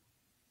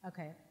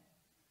 Okay.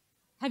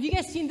 Have you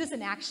guys seen this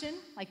in action?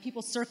 Like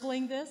people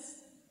circling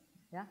this?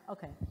 Yeah?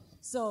 Okay.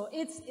 So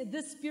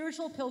this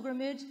spiritual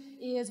pilgrimage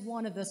is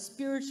one of the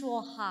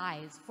spiritual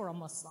highs for a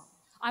Muslim.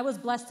 I was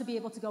blessed to be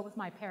able to go with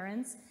my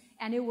parents,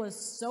 and it was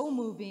so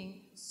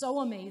moving, so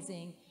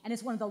amazing, and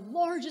it's one of the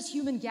largest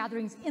human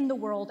gatherings in the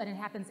world, and it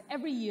happens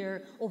every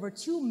year. Over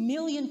 2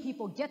 million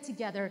people get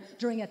together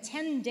during a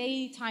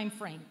 10-day time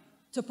frame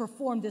to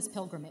perform this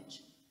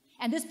pilgrimage.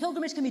 And this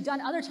pilgrimage can be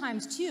done other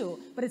times too,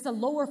 but it's a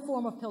lower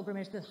form of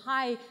pilgrimage.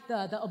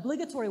 The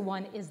obligatory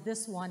one is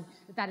this one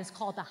that is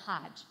called the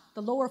Hajj.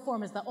 The lower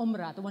form is the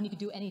Umrah, the one you can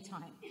do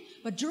anytime.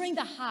 But during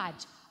the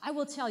Hajj, I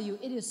will tell you,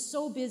 it is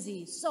so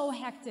busy, so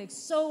hectic,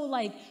 so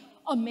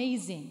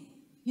amazing.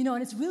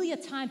 And it's really a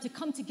time to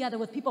come together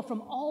with people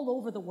from all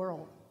over the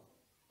world.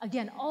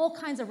 Again, all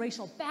kinds of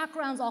racial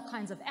backgrounds, all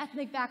kinds of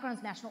ethnic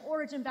backgrounds, national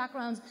origin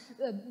backgrounds.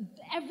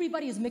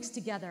 Everybody is mixed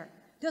together.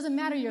 Doesn't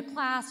matter your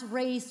class,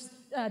 race,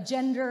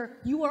 gender,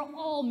 you are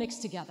all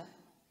mixed together.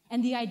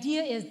 And the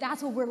idea is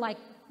that's what we're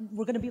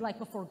going to be like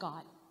before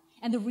God.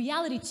 And the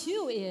reality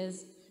too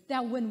is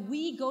that when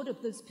we go to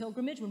this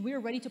pilgrimage, when we're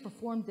ready to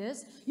perform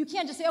this, you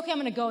can't just say, okay, I'm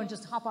going to go and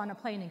just hop on a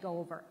plane and go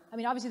over. I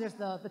mean, obviously there's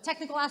the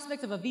technical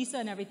aspects of a visa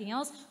and everything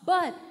else,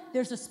 but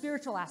there's the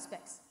spiritual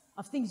aspects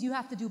of things you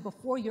have to do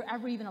before you're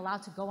ever even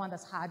allowed to go on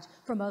this Hajj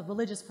from a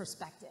religious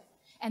perspective.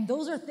 And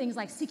those are things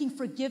like seeking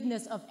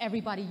forgiveness of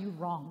everybody you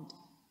wronged.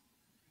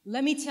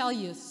 Let me tell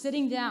you,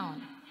 sitting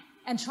down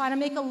and trying to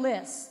make a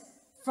list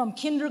from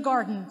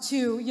kindergarten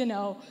to,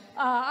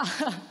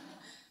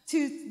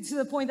 to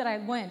the point that I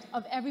went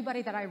of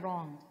everybody that I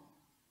wronged,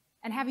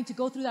 and having to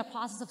go through that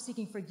process of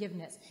seeking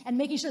forgiveness and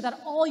making sure that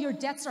all your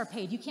debts are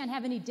paid. You can't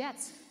have any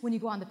debts when you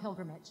go on the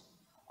pilgrimage.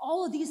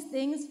 All of these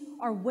things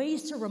are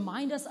ways to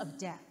remind us of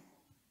death.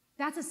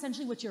 That's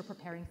essentially what you're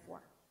preparing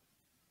for.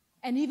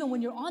 And even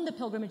when you're on the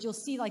pilgrimage, you'll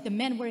see the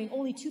men wearing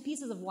only 2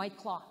 pieces of white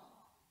cloth.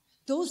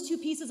 Those 2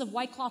 pieces of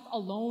white cloth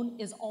alone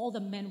is all the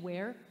men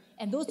wear,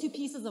 and those 2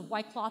 pieces of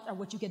white cloth are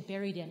what you get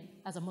buried in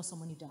as a Muslim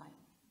when you die.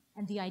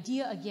 And the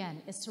idea,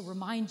 again, is to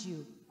remind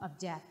you of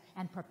death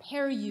and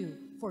prepare you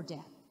for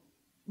death.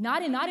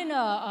 Not in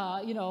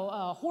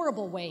a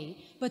horrible way,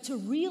 but to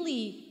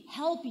really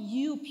help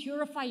you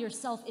purify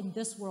yourself in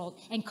this world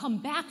and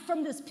come back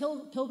from this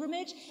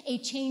pilgrimage a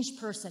changed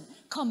person.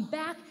 Come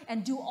back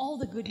and do all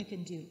the good you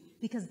can do,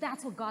 because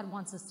that's what God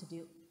wants us to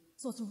do.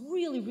 So it's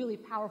really, really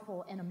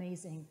powerful and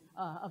amazing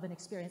of an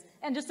experience.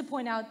 And just to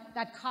point out,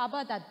 that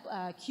Kaaba,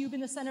 that cube in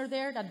the center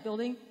there, that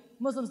building,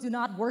 Muslims do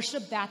not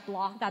worship that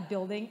block, that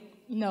building.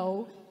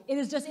 No, it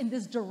is just in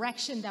this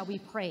direction that we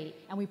pray.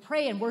 And we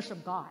pray and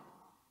worship God.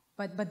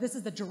 But this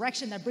is the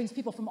direction that brings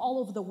people from all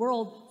over the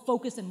world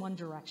focused in one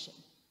direction.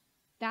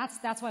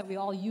 That's why we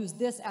all use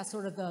this as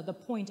sort of the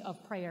point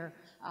of prayer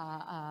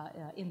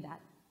in that.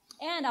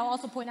 And I'll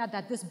also point out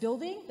that this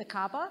building, the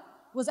Kaaba,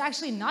 was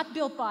actually not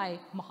built by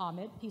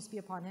Muhammad, peace be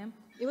upon him.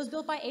 It was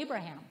built by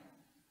Abraham,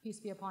 peace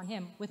be upon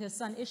him, with his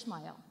son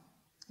Ishmael,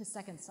 his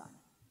second son.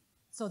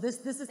 So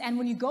this is, and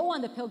when you go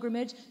on the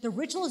pilgrimage, the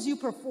rituals you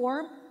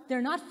perform,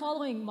 they're not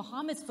following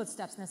Muhammad's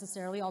footsteps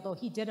necessarily, although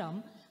he did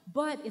them,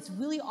 but it's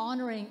really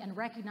honoring and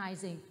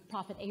recognizing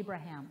Prophet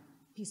Abraham,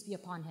 peace be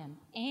upon him,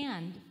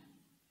 and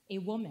a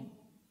woman,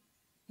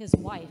 his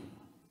wife,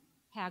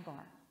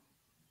 Hagar.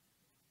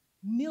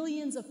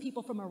 Millions of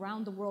people from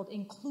around the world,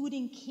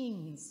 including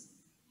kings,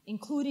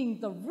 including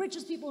the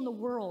richest people in the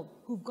world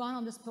who've gone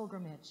on this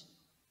pilgrimage,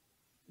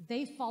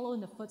 they follow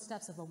in the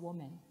footsteps of a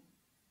woman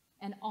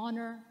and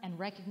honor and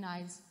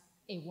recognize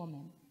a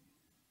woman.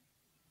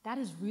 That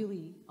is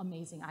really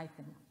amazing, I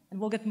think. And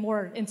we'll get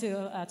more into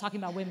talking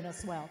about women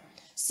as well.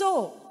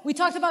 So we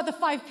talked about the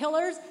 5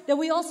 pillars. Then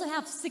we also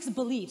have 6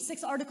 beliefs,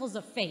 6 articles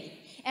of faith.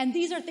 And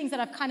these are things that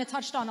I've kind of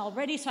touched on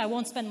already, so I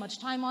won't spend much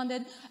time on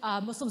it.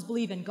 Muslims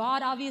believe in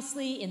God,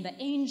 obviously, in the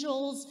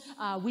angels.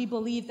 We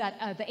believe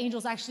that the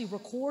angels actually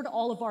record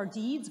all of our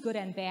deeds, good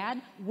and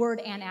bad, word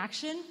and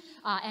action.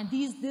 And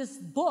this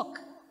book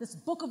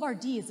of our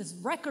deeds, this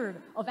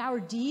record of our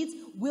deeds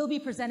will be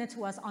presented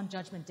to us on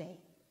Judgment Day.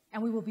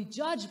 And we will be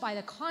judged by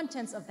the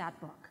contents of that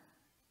book.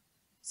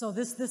 So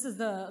this is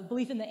the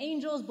belief in the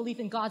angels, belief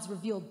in God's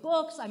revealed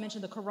books. I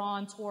mentioned the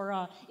Quran,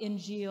 Torah,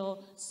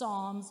 Injil,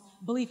 Psalms,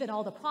 belief in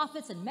all the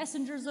prophets and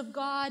messengers of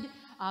God,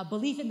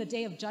 belief in the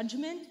day of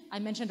judgment. I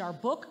mentioned our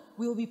book.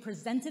 We will be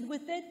presented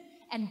with it.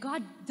 And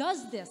God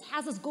does this,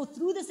 has us go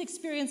through this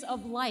experience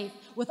of life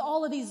with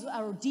all of these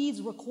our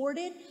deeds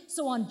recorded.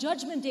 So on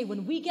Judgment Day,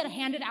 when we get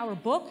handed our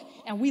book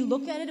and we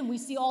look at it and we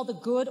see all the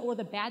good or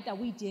the bad that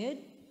we did,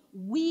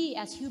 we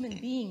as human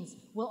beings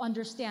will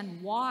understand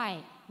why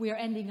we are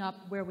ending up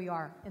where we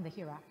are in the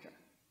hereafter.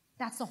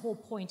 That's the whole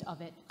point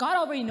of it. God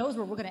already knows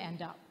where we're going to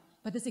end up,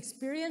 but this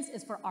experience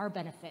is for our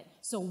benefit,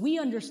 so we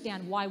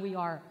understand why we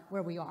are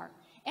where we are.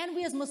 And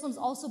we as Muslims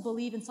also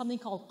believe in something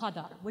called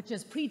qadar, which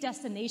is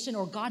predestination,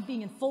 or God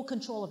being in full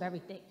control of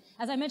everything.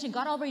 As I mentioned,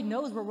 God already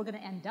knows where we're going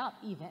to end up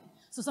even.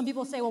 So some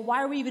people say, well,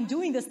 why are we even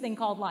doing this thing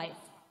called life?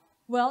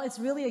 Well, it's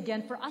really,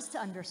 again, for us to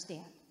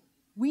understand.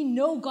 We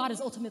know God is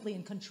ultimately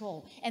in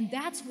control. And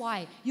that's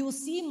why you will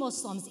see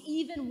Muslims,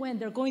 even when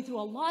they're going through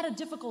a lot of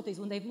difficulties,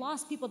 when they've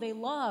lost people they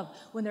love,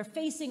 when they're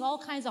facing all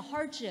kinds of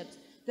hardships,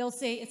 they'll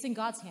say, it's in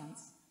God's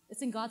hands.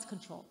 It's in God's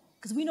control.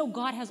 Because we know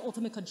God has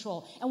ultimate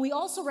control. And we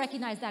also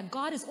recognize that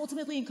God is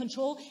ultimately in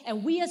control,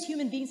 and we as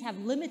human beings have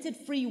limited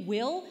free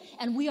will,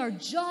 and we are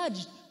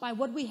judged by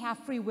what we have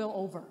free will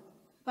over,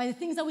 by the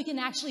things that we can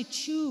actually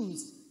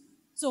choose.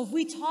 So if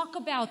we talk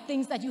about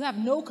things that you have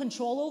no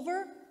control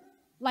over,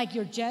 like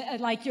your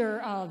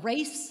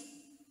race,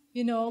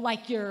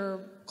 like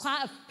your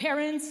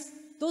parents,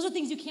 those are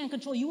things you can't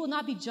control. You will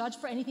not be judged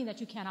for anything that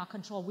you cannot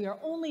control. We are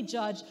only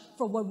judged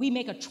for what we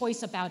make a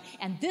choice about.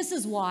 And this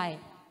is why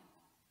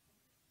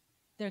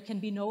there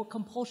can be no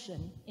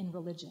compulsion in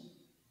religion.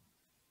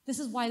 This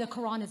is why the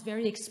Quran is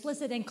very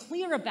explicit and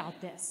clear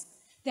about this,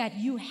 that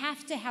you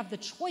have to have the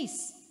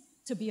choice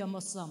to be a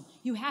Muslim.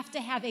 You have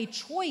to have a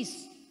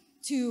choice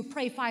to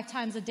pray 5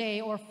 times a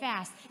day or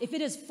fast. If it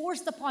is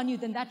forced upon you,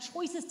 then that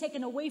choice is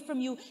taken away from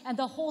you, and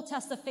the whole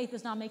test of faith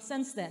does not make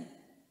sense then.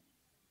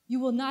 You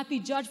will not be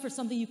judged for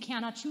something you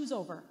cannot choose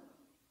over.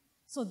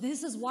 So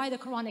this is why the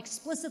Quran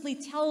explicitly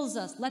tells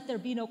us, let there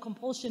be no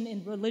compulsion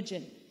in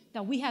religion.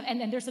 That we have,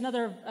 and there's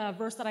another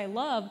verse that I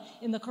love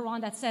in the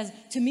Quran that says,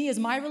 to me is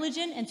my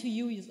religion and to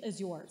you is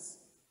yours.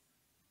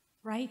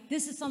 Right?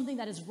 This is something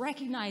that is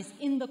recognized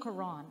in the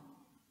Quran.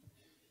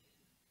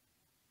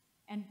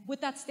 And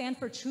with that stand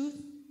for truth,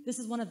 this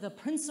is one of the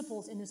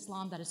principles in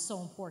Islam that is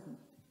so important.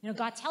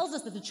 God tells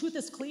us that the truth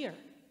is clear.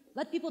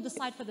 Let people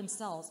decide for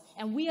themselves.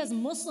 And we as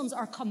Muslims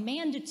are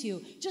commanded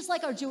to, just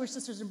like our Jewish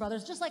sisters and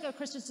brothers, just like our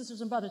Christian sisters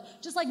and brothers,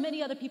 just like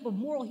many other people,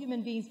 moral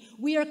human beings,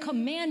 we are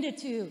commanded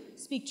to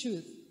speak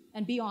truth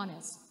and be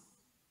honest.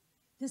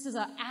 This is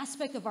an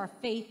aspect of our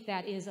faith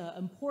that is an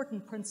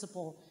important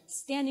principle,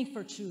 standing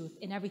for truth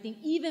in everything,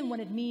 even when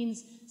it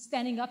means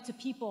standing up to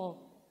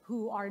people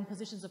who are in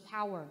positions of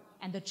power,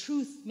 and the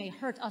truth may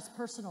hurt us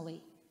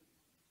personally.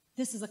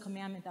 This is a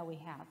commandment that we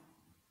have.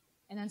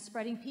 And then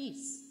spreading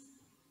peace.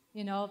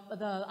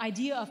 The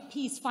idea of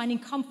peace, finding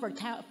comfort,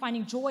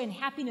 finding joy and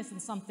happiness in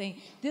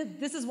something.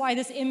 This is why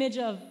this image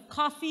of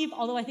coffee,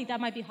 although I think that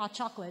might be hot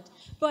chocolate,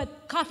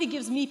 but coffee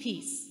gives me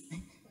peace.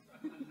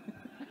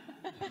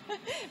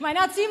 Might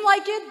not seem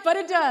like it, but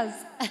it does.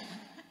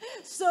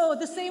 So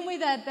the same way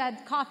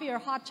that coffee or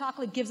hot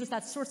chocolate gives us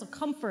that source of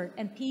comfort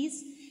and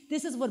peace,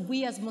 this is what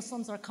we as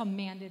Muslims are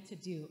commanded to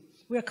do.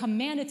 We are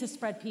commanded to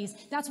spread peace.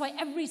 That's why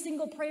every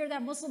single prayer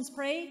that Muslims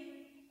pray,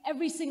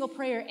 Every single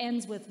prayer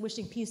ends with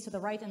wishing peace to the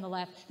right and the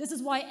left. This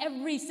is why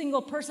every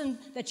single person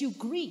that you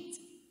greet,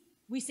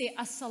 we say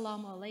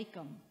Assalamu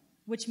alaikum,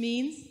 which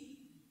means?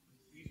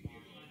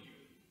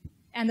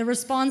 And the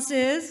response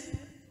is?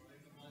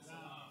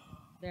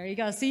 There you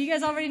go. So you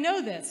guys already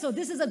know this. So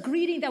this is a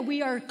greeting that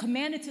we are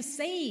commanded to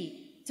say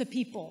to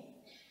people.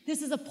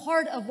 This is a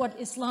part of what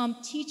Islam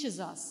teaches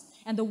us.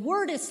 And the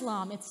word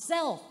Islam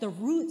itself, the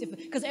root,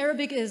 because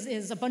Arabic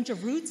is a bunch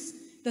of roots,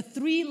 the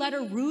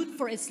 3-letter root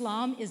for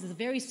Islam is the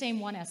very same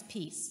one as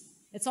peace.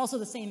 It's also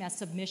the same as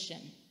submission.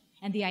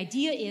 And the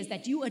idea is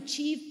that you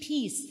achieve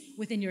peace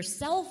within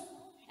yourself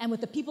and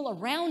with the people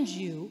around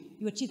you.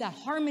 You achieve that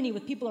harmony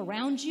with people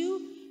around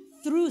you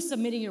through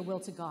submitting your will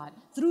to God,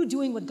 through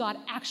doing what God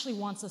actually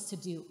wants us to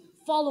do,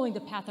 following the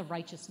path of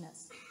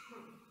righteousness.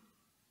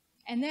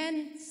 And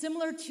then,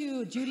 similar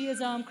to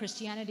Judaism,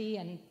 Christianity,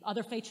 and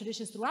other faith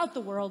traditions throughout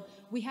the world,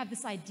 we have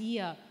this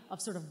idea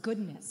of sort of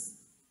goodness,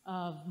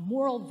 of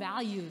moral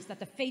values that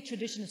the faith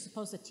tradition is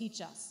supposed to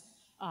teach us,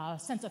 a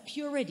sense of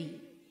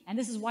purity. And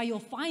this is why you'll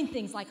find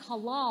things like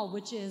halal,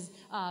 which is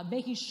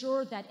making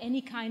sure that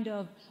any kind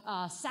of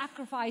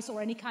sacrifice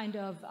or any kind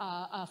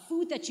of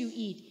food that you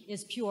eat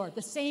is pure,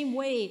 the same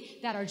way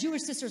that our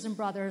Jewish sisters and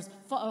brothers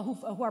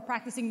who are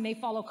practicing may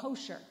follow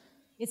kosher.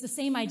 It's the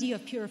same idea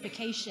of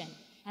purification.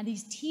 And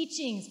these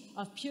teachings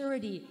of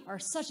purity are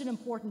such an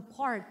important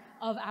part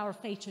of our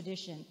faith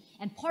tradition.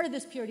 And part of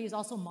this purity is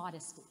also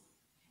modesty.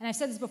 And I've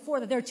said this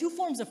before, that there are 2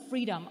 forms of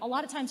freedom. A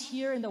lot of times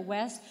here in the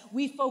West,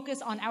 we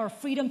focus on our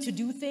freedom to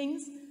do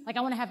things. Like,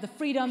 I want to have the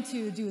freedom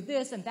to do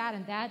this and that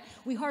and that.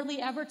 We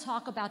hardly ever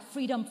talk about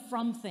freedom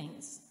from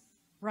things,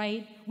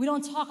 right? We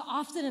don't talk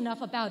often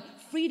enough about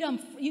freedom.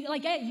 You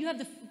have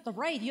the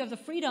right, you have the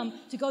freedom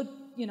to go,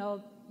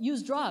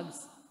 use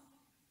drugs.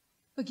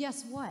 But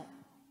guess what?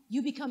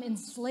 You become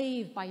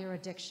enslaved by your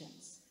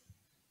addictions.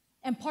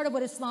 And part of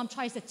what Islam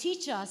tries to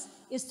teach us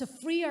is to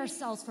free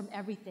ourselves from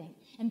everything.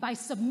 And by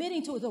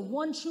submitting to the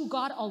one true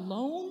God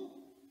alone,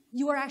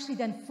 you are actually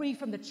then free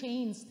from the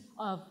chains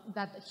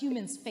that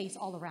humans face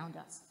all around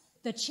us.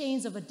 The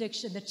chains of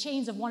addiction, the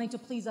chains of wanting to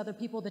please other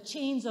people, the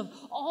chains of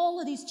all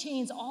of these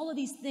chains, all of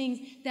these things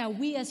that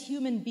we as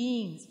human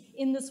beings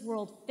in this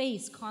world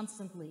face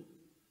constantly.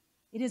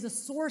 It is a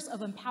source of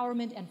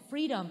empowerment and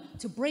freedom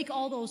to break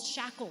all those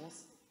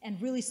shackles and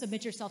really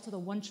submit yourself to the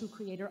one true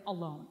Creator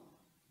alone.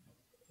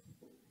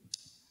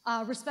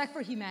 Respect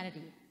for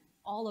humanity,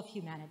 all of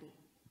humanity.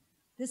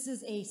 This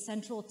is a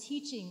central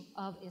teaching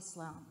of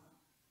Islam.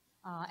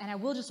 And I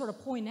will just sort of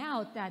point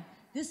out that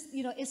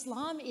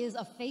Islam is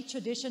a faith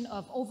tradition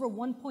of over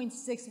 1.6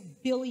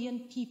 billion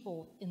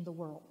people in the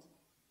world.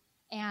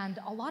 And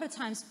a lot of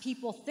times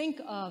people think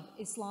of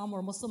Islam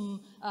or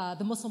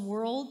the Muslim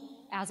world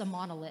as a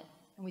monolith.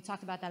 And we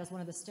talked about that as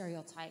one of the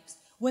stereotypes.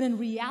 When in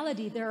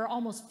reality, there are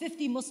almost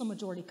 50 Muslim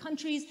majority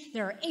countries.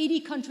 There are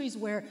 80 countries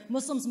where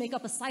Muslims make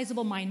up a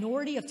sizable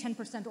minority of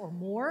 10% or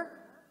more.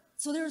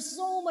 So there's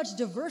so much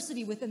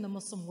diversity within the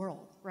Muslim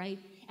world, right?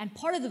 And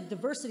part of the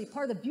diversity,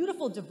 part of the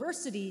beautiful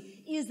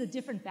diversity is the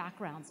different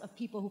backgrounds of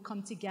people who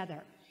come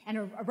together and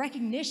a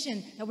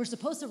recognition that we're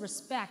supposed to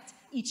respect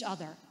each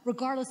other,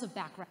 regardless of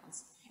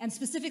backgrounds. And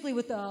specifically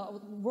with the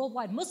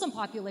worldwide Muslim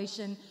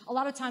population, a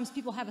lot of times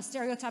people have a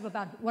stereotype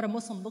about what a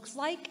Muslim looks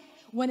like,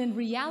 when in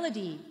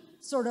reality,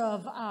 sort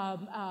of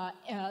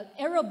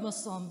Arab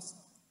Muslims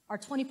are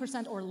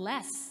 20% or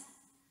less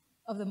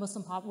of the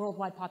Muslim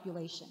worldwide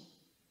population.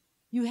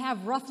 You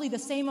have roughly the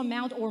same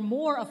amount or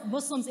more of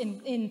Muslims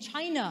in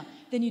China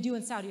than you do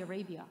in Saudi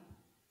Arabia.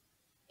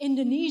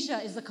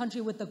 Indonesia is the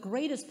country with the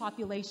greatest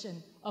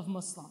population of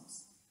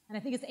Muslims. And I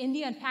think it's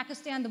India and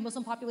Pakistan, the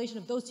Muslim population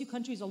of those 2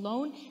 countries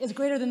alone is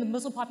greater than the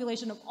Muslim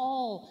population of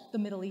all the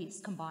Middle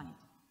East combined.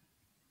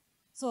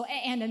 So,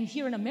 and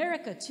here in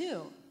America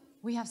too,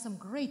 we have some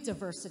great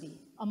diversity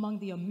among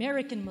the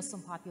American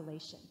Muslim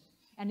population.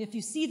 And if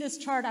you see this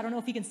chart, I don't know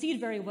if you can see it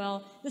very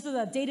well, this is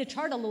a dated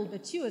chart a little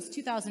bit too, it's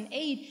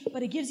 2008,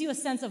 but it gives you a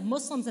sense of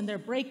Muslims and their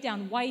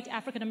breakdown, white,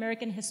 African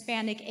American,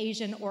 Hispanic,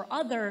 Asian, or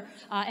other,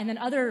 and then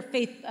other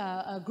faith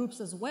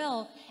groups as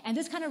well. And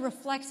this kind of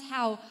reflects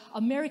how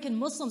American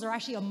Muslims are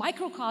actually a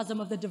microcosm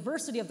of the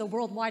diversity of the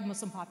worldwide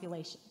Muslim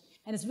population.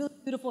 And it's really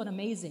beautiful and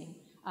amazing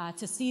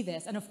to see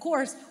this. And of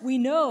course, we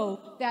know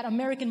that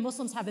American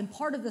Muslims have been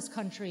part of this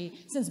country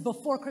since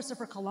before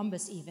Christopher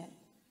Columbus even.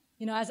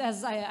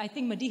 As I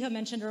think Madiha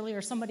mentioned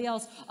earlier, somebody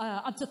else,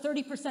 up to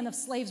 30% of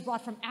slaves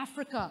brought from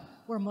Africa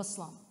were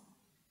Muslim,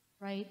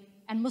 right?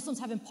 And Muslims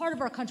have been part of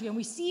our country, and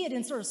we see it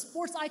in sort of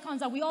sports icons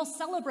that we all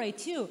celebrate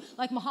too,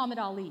 like Muhammad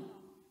Ali,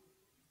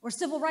 or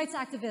civil rights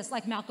activists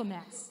like Malcolm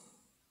X,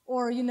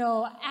 or,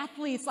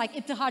 athletes like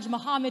Ibtihaj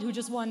Muhammad, who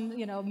just won,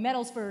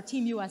 medals for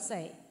Team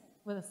USA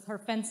with her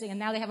fencing, and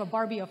now they have a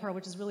Barbie of her,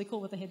 which is really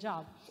cool with a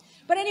hijab.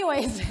 But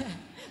anyways,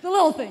 the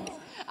little things.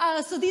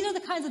 So these are the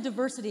kinds of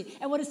diversity.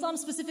 And what Islam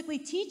specifically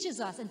teaches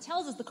us and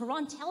tells us, the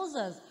Quran tells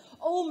us,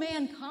 O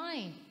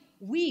mankind,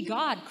 we,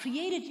 God,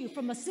 created you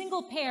from a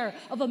single pair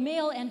of a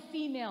male and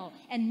female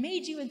and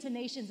made you into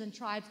nations and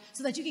tribes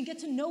so that you can get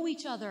to know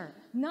each other,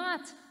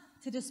 not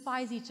to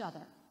despise each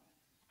other.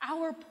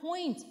 Our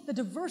point, the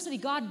diversity,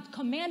 God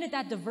commanded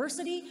that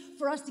diversity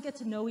for us to get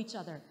to know each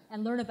other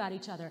and learn about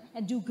each other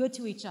and do good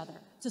to each other,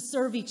 to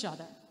serve each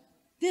other.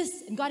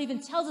 This, and God even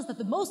tells us that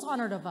the most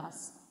honored of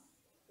us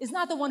is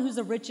not the one who's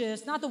the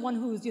richest, not the one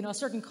who's, a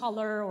certain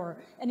color or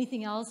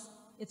anything else.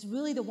 It's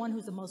really the one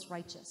who's the most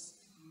righteous.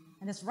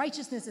 And this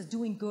righteousness is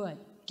doing good,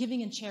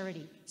 giving in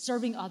charity,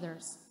 serving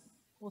others.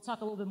 We'll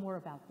talk a little bit more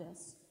about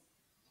this.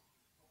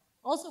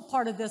 Also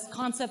part of this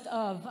concept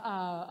of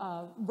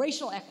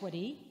racial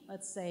equity,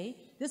 let's say,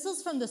 this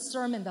is from the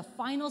sermon, the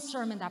final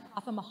sermon that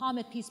Prophet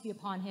Muhammad, peace be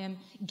upon him,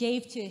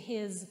 gave to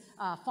his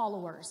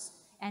followers.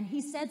 And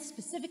he said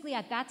specifically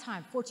at that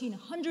time,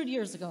 1400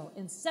 years ago,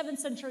 in 7th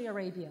century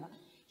Arabia,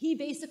 he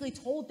basically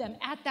told them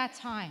at that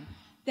time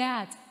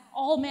that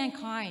all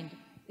mankind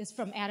is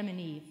from Adam and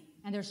Eve,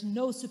 and there's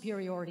no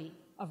superiority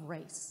of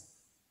race.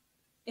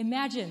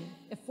 Imagine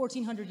if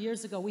 1400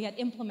 years ago we had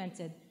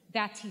implemented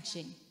that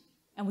teaching,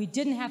 and we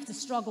didn't have to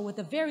struggle with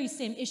the very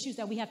same issues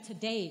that we have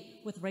today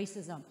with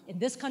racism in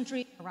this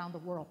country and around the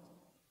world.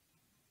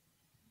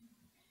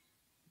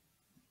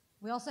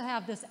 We also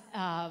have this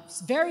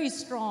very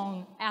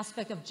strong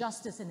aspect of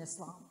justice in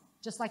Islam,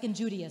 just like in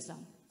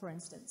Judaism, for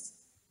instance,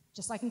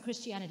 just like in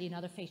Christianity and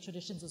other faith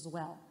traditions as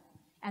well.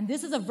 And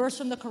this is a verse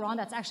from the Quran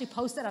that's actually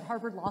posted at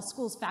Harvard Law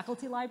School's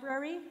faculty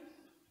library.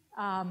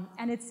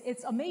 And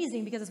it's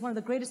amazing because it's one of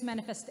the greatest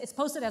it's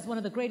posted as one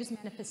of the greatest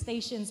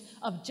manifestations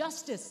of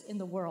justice in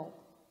the world.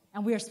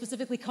 And we are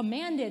specifically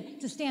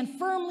commanded to stand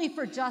firmly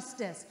for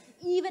justice,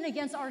 even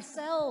against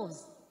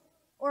ourselves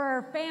or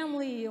our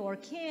family or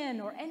kin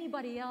or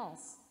anybody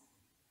else.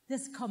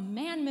 This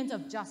commandment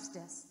of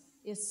justice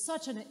is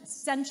such an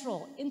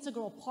central,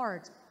 integral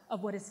part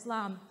of what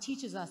Islam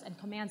teaches us and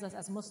commands us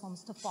as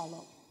Muslims to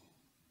follow.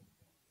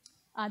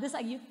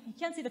 You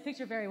can't see the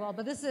picture very well,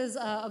 but this is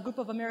a group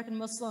of American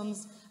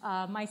Muslims,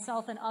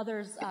 myself and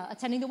others,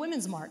 attending the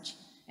Women's March.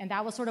 And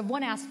that was sort of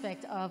one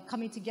aspect of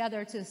coming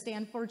together to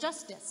stand for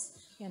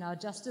justice,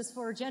 justice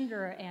for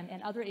gender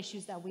and other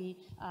issues that we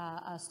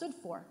stood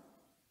for.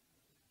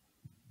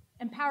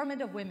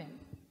 Empowerment of women.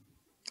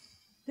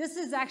 This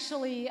is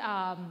actually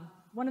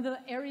one of the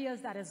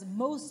areas that is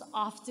most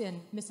often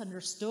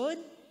misunderstood,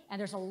 and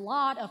there's a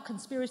lot of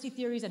conspiracy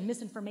theories and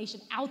misinformation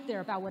out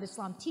there about what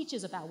Islam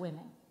teaches about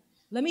women.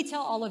 Let me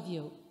tell all of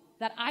you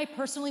that I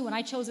personally, when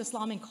I chose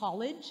Islam in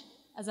college,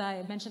 as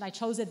I mentioned, I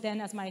chose it then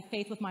as my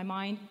faith with my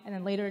mind, and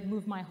then later it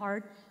moved my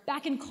heart.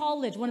 Back in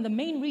college, one of the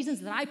main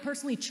reasons that I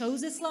personally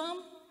chose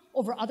Islam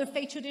over other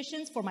faith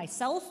traditions for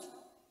myself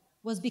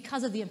was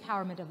because of the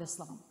empowerment of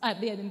Islam,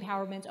 the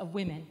empowerment of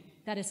women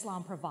that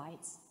Islam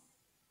provides.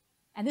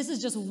 And this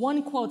is just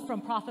one quote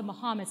from Prophet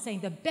Muhammad saying,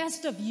 "The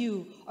best of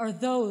you are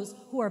those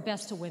who are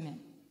best to women."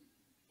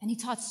 And he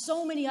taught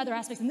so many other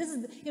aspects. And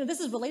this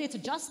is related to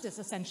justice,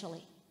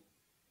 essentially.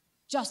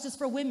 Justice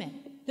for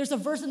women. There's a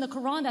verse in the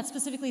Quran that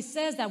specifically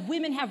says that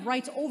women have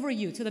rights over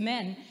you, to the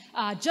men,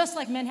 just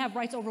like men have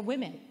rights over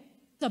women.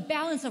 It's a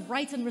balance of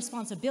rights and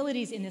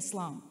responsibilities in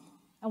Islam.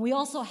 And we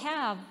also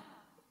have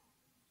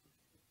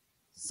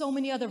so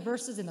many other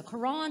verses in the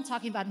Quran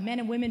talking about men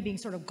and women being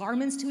sort of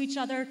garments to each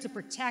other to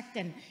protect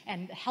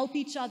and help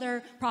each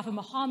other. Prophet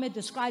Muhammad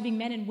describing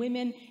men and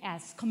women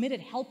as committed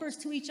helpers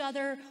to each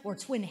other or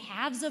twin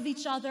halves of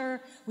each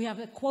other. We have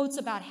quotes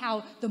about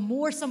how the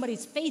more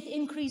somebody's faith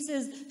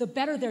increases, the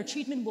better their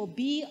treatment will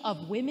be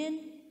of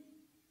women.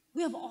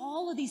 We have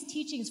all of these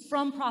teachings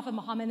from Prophet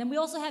Muhammad, and we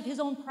also have his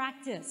own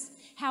practice,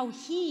 how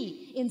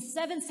he, in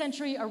 7th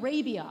century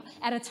Arabia,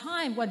 at a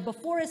time when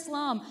before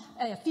Islam,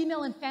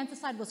 female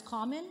infanticide was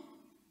common,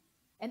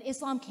 and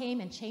Islam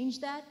came and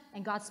changed that,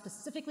 and God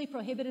specifically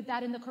prohibited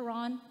that in the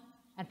Quran,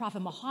 and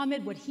Prophet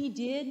Muhammad, what he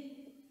did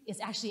is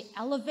actually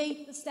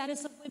elevate the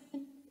status of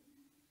women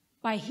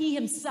by he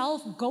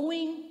himself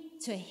going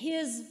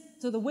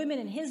to the women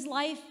in his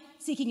life,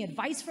 seeking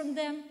advice from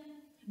them,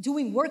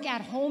 doing work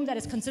at home that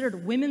is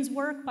considered women's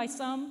work by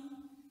some.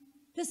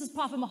 This is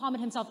Prophet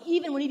Muhammad himself.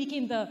 Even when he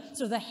became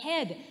the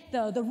head,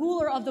 the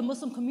ruler of the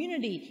Muslim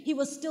community, he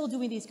was still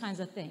doing these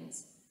kinds of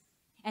things.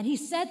 And he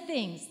said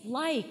things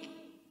like,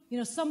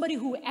 somebody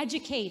who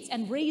educates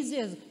and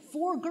raises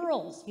 4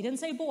 girls, he didn't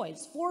say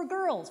boys, 4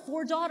 girls,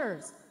 4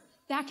 daughters,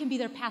 that can be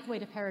their pathway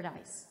to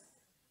paradise.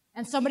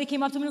 And somebody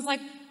came up to him and was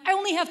like, "I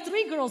only have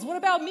 3 girls, what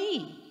about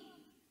me?"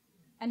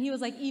 And he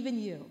was like, "Even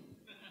you.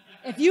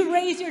 If you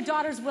raise your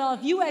daughters well,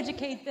 if you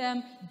educate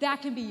them,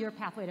 that can be your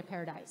pathway to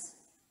paradise."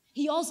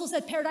 He also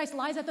said paradise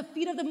lies at the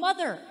feet of the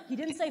mother. He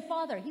didn't say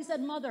father, he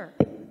said mother.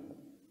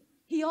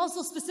 He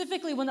also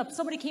specifically, when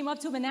somebody came up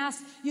to him and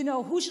asked,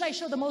 who should I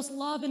show the most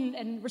love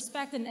and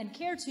respect and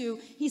care to,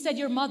 he said,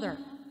 "Your mother."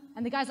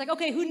 And the guy's like,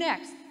 "Okay, who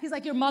next?" He's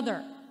like, "Your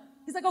mother."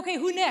 He's like, "Okay,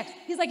 who next?"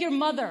 He's like, "Your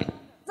mother."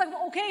 He's like,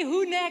 "Okay,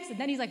 who next?" And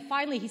then he's like,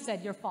 finally he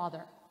said, "Your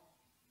father."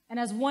 And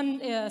as one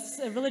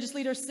religious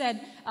leader said,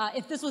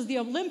 if this was the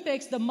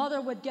Olympics, the mother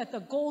would get the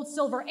gold,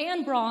 silver,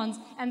 and bronze,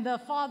 and the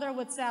father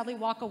would sadly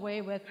walk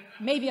away with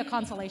maybe a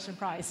consolation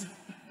prize.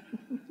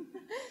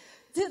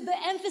 The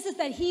emphasis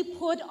that he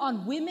put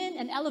on women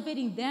and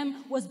elevating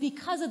them was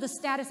because of the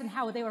status and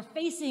how they were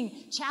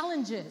facing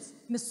challenges,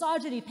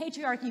 misogyny,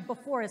 patriarchy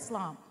before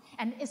Islam.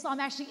 And Islam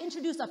actually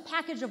introduced a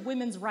package of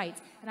women's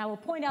rights. And I will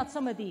point out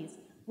some of these,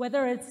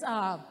 whether it's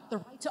the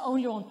right to own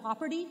your own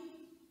property,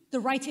 the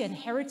right to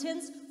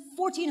inheritance.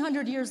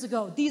 1,400 years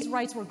ago, these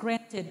rights were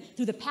granted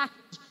through the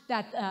package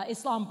that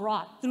Islam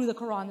brought through the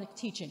Quranic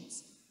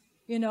teachings.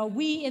 You know,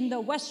 we in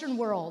the Western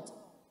world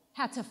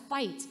had to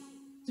fight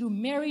through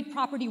Married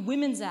Property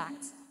Women's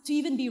Act to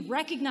even be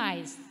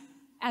recognized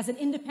as an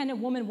independent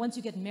woman once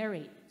you get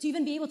married, to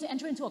even be able to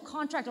enter into a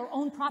contract or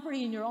own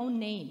property in your own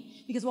name.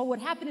 Because what would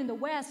happen in the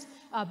West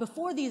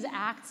before these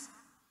acts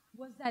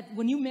was that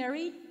when you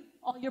married,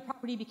 all your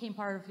property became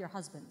part of your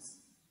husband's.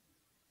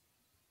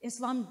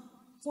 Islam,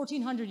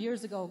 1,400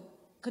 years ago,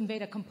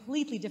 conveyed a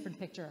completely different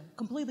picture,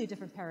 completely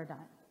different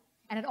paradigm.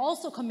 And it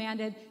also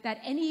commanded that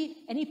any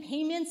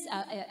payments,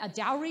 a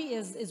dowry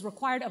is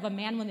required of a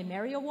man when they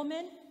marry a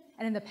woman.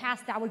 And in the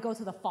past, that would go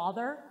to the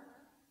father.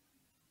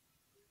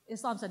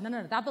 Islam said,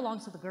 no, that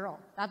belongs to the girl.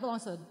 That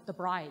belongs to the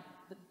bride,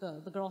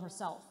 the girl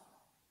herself.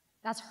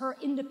 That's her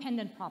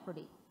independent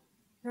property.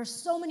 There are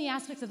so many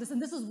aspects of this,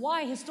 and this is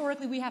why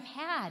historically we have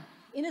had,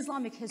 in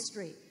Islamic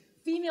history,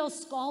 female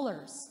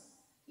scholars,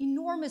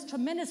 enormous,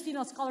 tremendous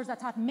female scholars that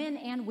taught men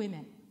and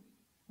women.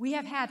 We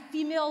have had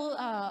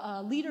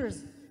female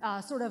leaders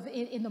sort of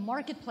in the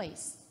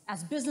marketplace,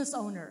 as business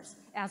owners,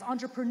 as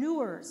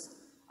entrepreneurs.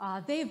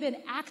 They've been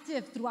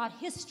active throughout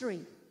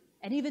history.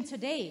 And even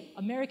today,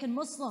 American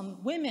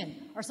Muslim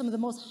women are some of the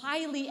most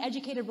highly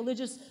educated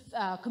religious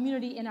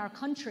community in our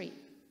country.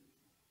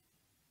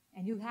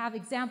 And you have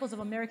examples of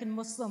American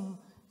Muslim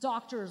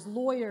doctors,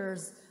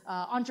 lawyers,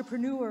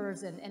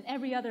 entrepreneurs, and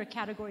every other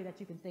category that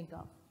you can think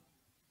of.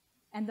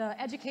 And the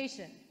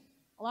education.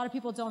 A lot of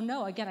people don't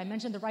know. Again, I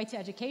mentioned the right to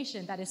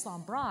education that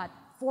Islam brought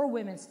for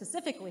women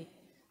specifically.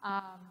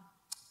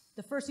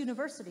 The first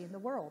university in the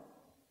world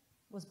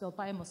was built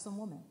by a Muslim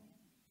woman.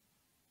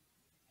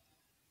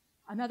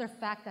 Another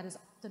fact that is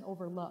often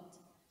overlooked,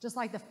 just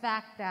like the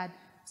fact that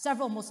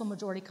several Muslim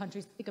majority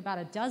countries, I think about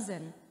a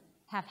dozen,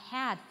 have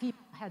had female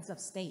heads of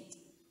state,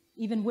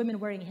 even women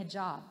wearing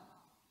hijab.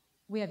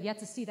 We have yet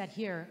to see that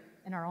here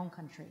in our own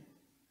country.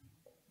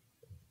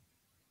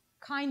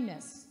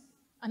 Kindness,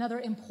 another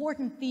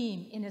important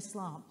theme in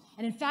Islam.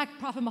 And in fact,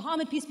 Prophet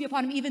Muhammad, peace be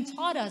upon him, even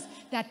taught us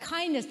that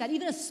kindness, that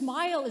even a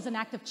smile is an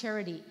act of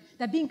charity,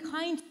 that being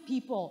kind to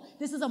people,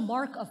 this is a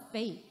mark of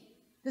faith.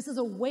 This is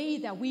a way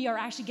that we are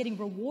actually getting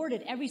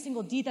rewarded every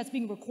single deed that's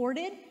being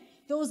recorded.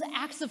 Those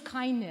acts of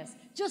kindness,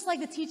 just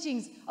like the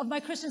teachings of my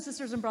Christian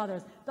sisters and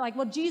brothers, like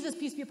what Jesus,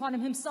 peace be upon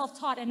him, himself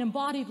taught and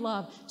embodied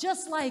love,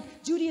 just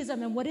like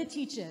Judaism and what it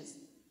teaches.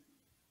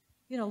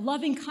 You know,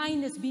 loving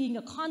kindness being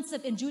a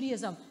concept in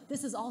Judaism,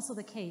 this is also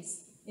the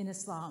case in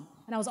Islam.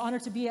 And I was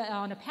honored to be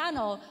on a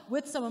panel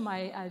with some of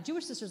my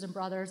Jewish sisters and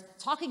brothers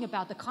talking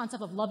about the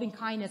concept of loving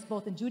kindness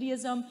both in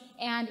Judaism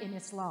and in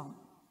Islam.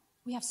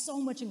 We have so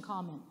much in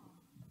common.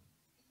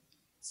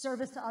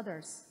 Service to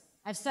others.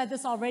 I've said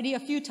this already a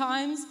few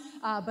times,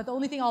 but the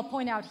only thing I'll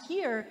point out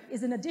here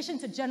is in addition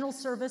to general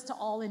service to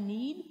all in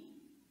need,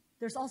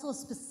 there's also a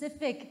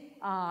specific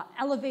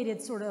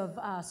elevated sort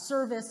of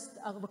service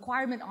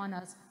requirement on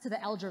us to the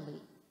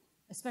elderly,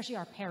 especially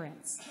our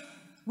parents.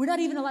 We're not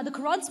even allowed, the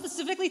Quran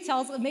specifically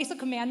makes a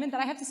commandment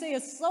that I have to say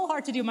is so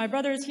hard to do. My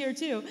brother is here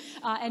too,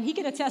 and he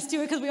can attest to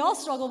it because we all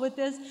struggle with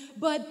this,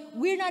 but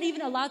we're not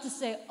even allowed to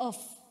say "uff"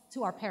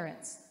 to our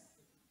parents.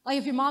 Like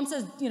if your mom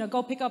says, you know,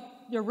 go pick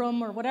up your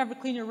room or whatever,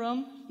 clean your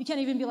room, you can't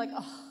even be like,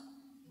 oh.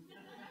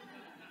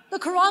 The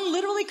Quran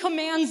literally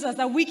commands us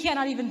that we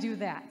cannot even do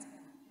that.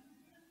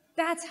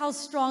 That's how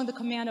strong the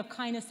command of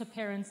kindness to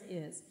parents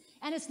is.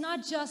 And it's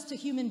not just to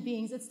human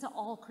beings, it's to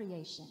all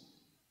creation.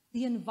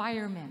 The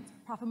environment.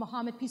 Prophet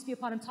Muhammad, peace be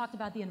upon him, talked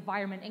about the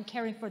environment and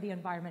caring for the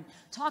environment.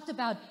 Talked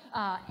about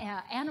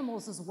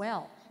animals as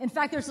well. In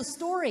fact, there's a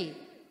story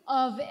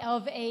of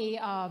a,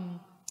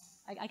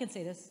 I can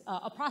say this,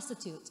 a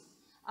prostitute.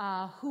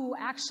 Who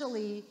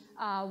actually,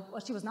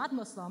 she was not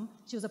Muslim,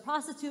 she was a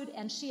prostitute,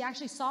 and she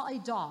actually saw a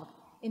dog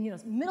in the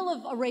middle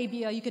of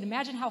Arabia. You can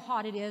imagine how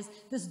hot it is.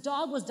 This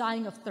dog was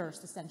dying of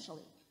thirst,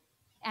 essentially.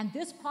 And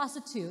this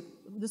prostitute,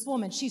 this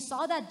woman, she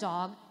saw that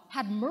dog,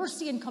 had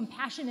mercy and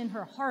compassion in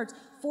her heart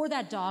for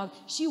that dog.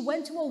 She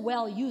went to a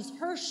well, used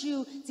her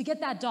shoe to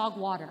get that dog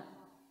water.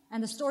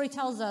 And the story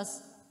tells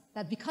us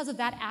that because of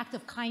that act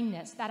of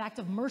kindness, that act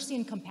of mercy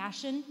and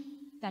compassion,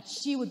 that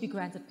she would be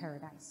granted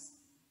paradise.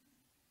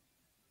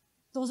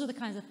 Those are the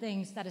kinds of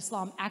things that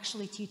Islam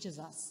actually teaches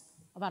us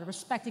about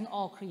respecting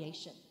all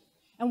creation.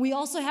 And we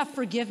also have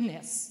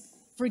forgiveness.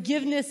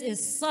 Forgiveness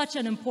is such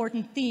an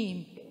important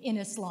theme in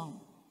Islam.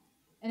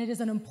 And it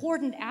is an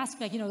important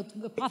aspect. You know,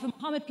 the Prophet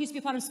Muhammad, peace be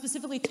upon him,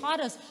 specifically taught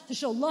us to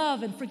show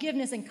love and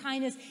forgiveness and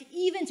kindness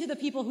even to the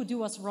people who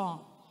do us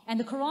wrong. And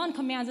the Quran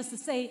commands us to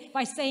say,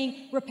 by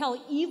saying,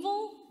 repel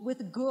evil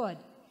with good.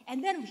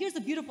 And then here's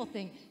the beautiful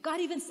thing.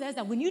 God even says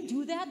that when you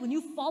do that, when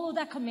you follow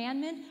that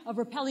commandment of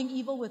repelling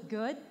evil with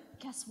good,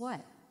 guess what?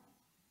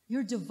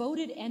 Your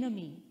devoted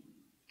enemy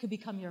could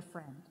become your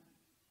friend.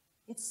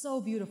 It's so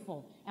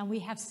beautiful. And we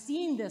have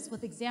seen this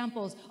with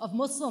examples of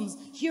Muslims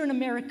here in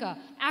America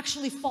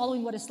actually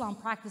following what Islam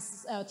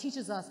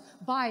teaches us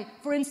by,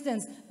 for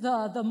instance,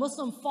 the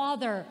Muslim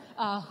father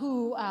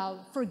who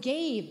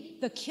forgave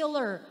the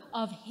killer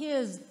of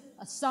his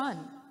son.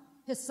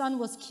 His son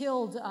was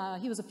killed.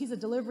 He was a pizza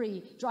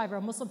delivery driver,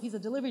 a Muslim pizza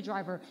delivery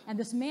driver. And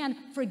this man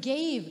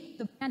forgave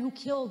the man who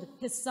killed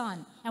his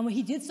son. And when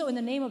he did so in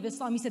the name of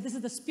Islam, he said, this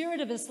is the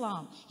spirit of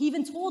Islam. He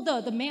even told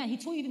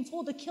even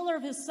told the killer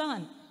of his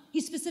son, he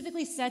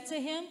specifically said to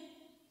him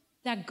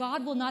that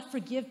God will not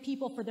forgive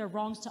people for their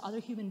wrongs to other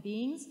human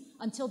beings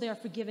until they are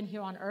forgiven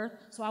here on earth.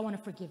 So I want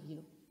to forgive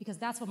you, because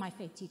that's what my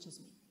faith teaches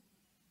me.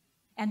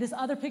 And this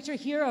other picture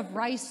here of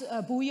Rais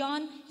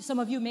Bhuiyan, some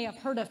of you may have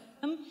heard of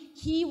him.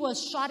 He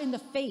was shot in the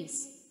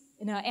face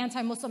in an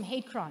anti-Muslim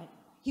hate crime.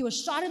 He was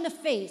shot in the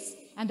face,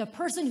 and the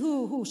person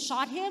who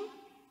shot him,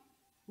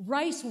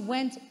 Rais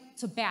went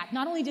to bat.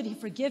 Not only did he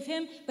forgive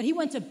him, but he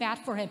went to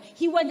bat for him.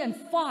 He went and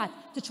fought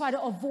to try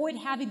to avoid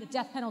having the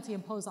death penalty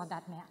imposed on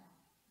that man.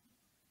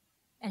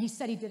 And he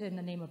said he did it in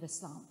the name of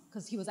Islam,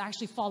 because he was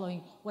actually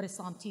following what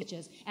Islam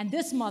teaches. And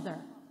this mother,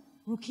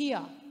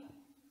 Ruqiyya,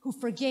 who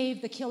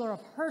forgave the killer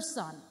of her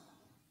son,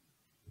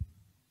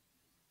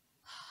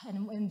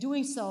 and in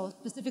doing so,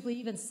 specifically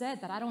even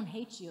said that I don't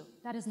hate you.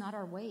 That is not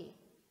our way.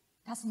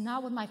 That's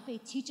not what my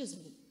faith teaches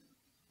me.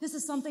 This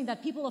is something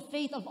that people of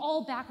faith of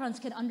all backgrounds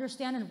can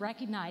understand and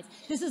recognize.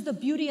 This is the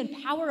beauty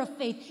and power of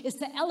faith, is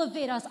to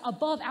elevate us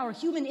above our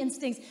human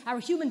instincts, our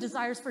human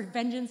desires for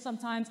vengeance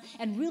sometimes,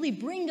 and really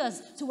bring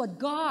us to what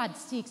God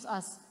seeks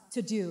us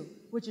to do,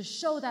 which is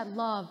show that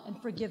love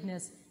and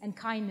forgiveness and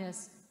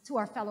kindness to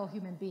our fellow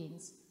human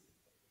beings.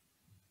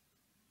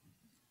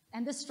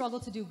 And this struggle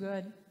to do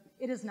good,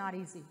 it is not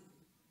easy.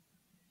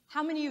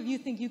 How many of you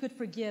think you could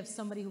forgive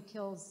somebody who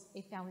kills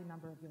a family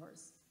member of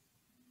yours?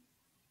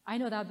 I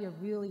know that would be a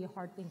really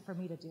hard thing for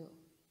me to do.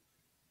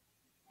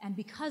 And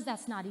because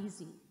that's not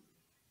easy,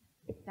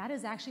 that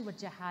is actually what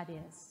jihad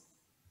is.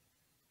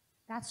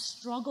 That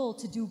struggle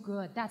to do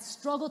good, that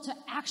struggle to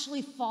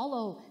actually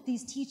follow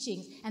these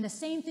teachings. And the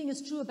same thing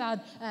is true about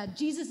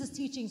Jesus'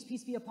 teachings,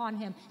 peace be upon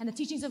him, and the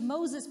teachings of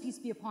Moses, peace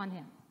be upon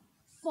him.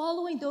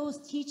 Following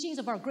those teachings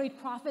of our great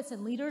prophets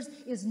and leaders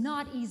is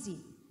not easy.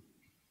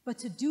 But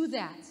to do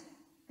that,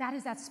 that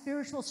is that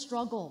spiritual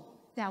struggle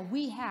that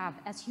we have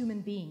as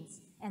human beings.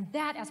 And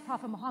that, as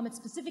Prophet Muhammad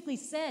specifically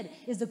said,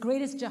 is the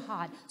greatest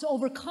jihad, to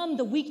overcome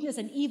the weakness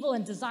and evil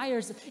and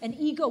desires and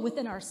ego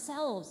within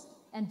ourselves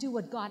and do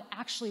what God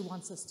actually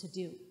wants us to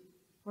do,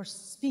 or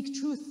speak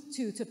truth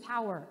to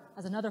power,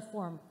 as another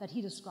form that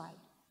he described.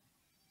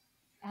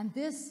 And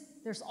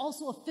there's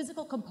also a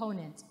physical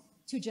component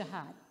to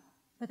jihad,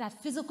 but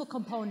that physical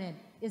component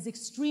is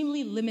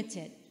extremely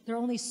limited. There are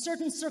only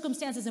certain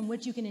circumstances in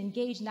which you can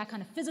engage in that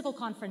kind of physical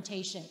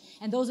confrontation.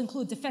 And those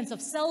include defense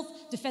of self,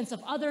 defense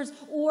of others,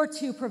 or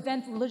to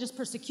prevent religious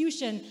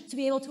persecution, to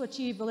be able to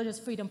achieve religious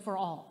freedom for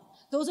all.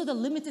 Those are the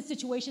limited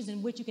situations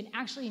in which you can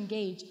actually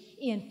engage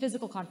in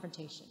physical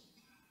confrontation.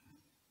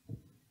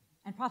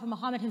 And Prophet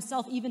Muhammad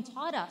himself even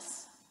taught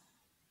us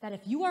that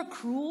if you are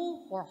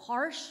cruel or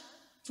harsh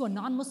to a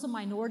non-Muslim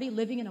minority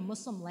living in a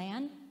Muslim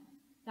land,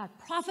 that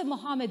Prophet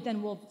Muhammad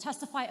then will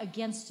testify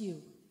against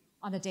you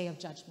on the Day of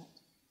Judgment.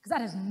 Because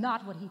that is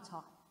not what he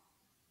taught.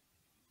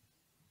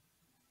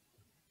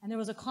 And there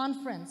was a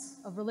conference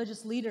of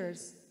religious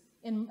leaders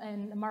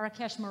in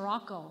Marrakesh,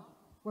 Morocco,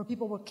 where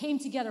people came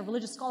together,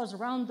 religious scholars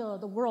around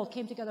the world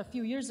came together a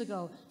few years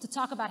ago to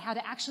talk about how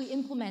to actually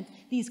implement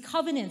these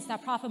covenants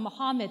that Prophet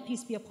Muhammad,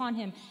 peace be upon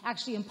him,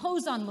 actually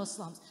imposed on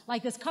Muslims.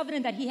 Like this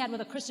covenant that he had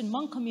with a Christian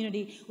monk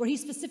community, where he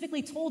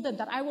specifically told them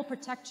that I will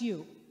protect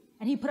you.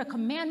 And he put a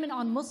commandment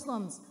on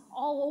Muslims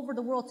all over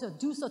the world to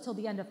do so till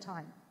the end of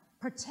time.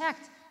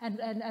 Protect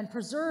and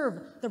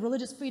preserve the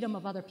religious freedom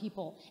of other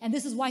people. And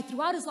this is why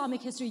throughout Islamic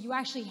history, you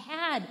actually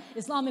had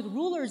Islamic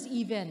rulers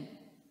even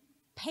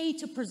pay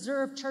to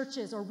preserve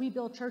churches or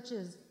rebuild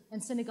churches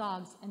and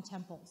synagogues and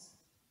temples.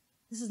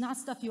 This is not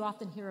stuff you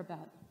often hear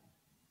about.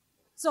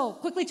 So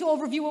quickly to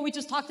overview what we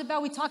just talked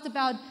about, we talked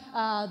about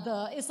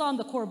Islam,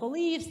 the core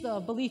beliefs, the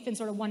belief in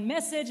sort of one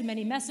message,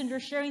 many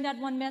messengers sharing that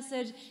one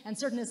message, and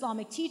certain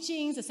Islamic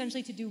teachings,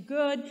 essentially to do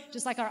good,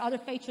 just like our other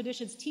faith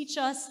traditions teach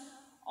us.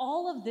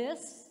 All of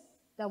this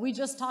that we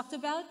just talked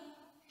about,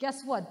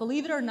 guess what?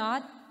 Believe it or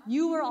not,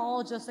 you were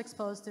all just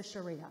exposed to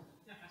Sharia.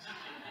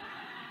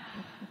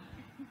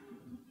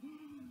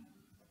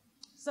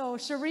 So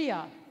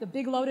Sharia, the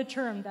big loaded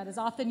term that is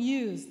often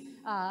used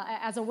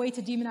as a way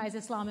to demonize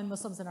Islam and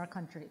Muslims in our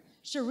country.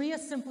 Sharia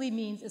simply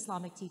means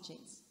Islamic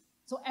teachings.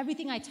 So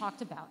everything I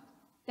talked about,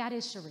 that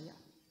is Sharia.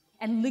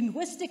 And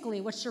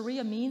linguistically, what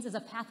Sharia means is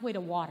a pathway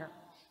to water.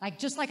 Like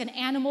just like an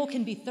animal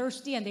can be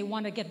thirsty and they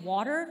want to get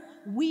water,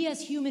 we as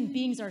human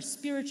beings are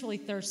spiritually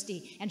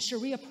thirsty, and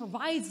Sharia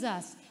provides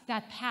us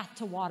that path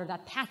to water,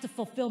 that path to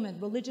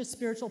fulfillment, religious,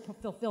 spiritual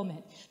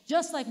fulfillment.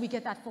 Just like we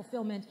get that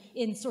fulfillment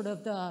in sort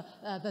of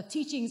the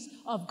teachings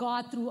of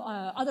God through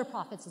other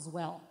prophets as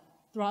well,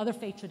 through other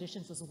faith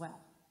traditions as well.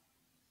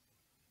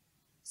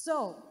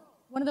 So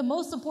one of the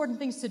most important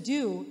things to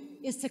do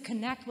is to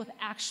connect with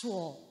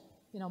actual,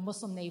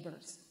 Muslim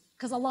neighbors.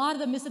 Because a lot of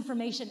the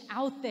misinformation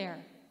out there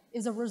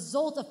is a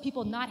result of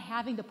people not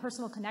having the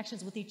personal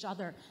connections with each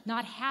other,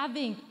 not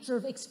having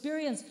sort of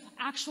experience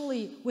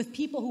actually with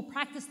people who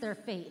practice their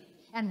faith,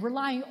 and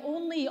relying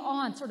only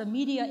on sort of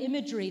media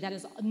imagery that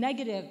is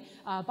negative.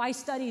 By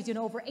studies,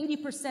 over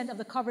 80% of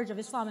the coverage of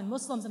Islam and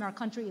Muslims in our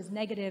country is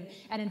negative,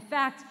 and in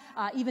fact,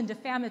 even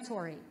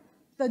defamatory.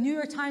 The New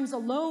York Times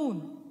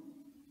alone,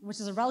 which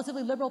is a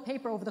relatively liberal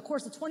paper, over the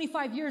course of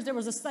 25 years, there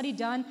was a study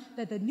done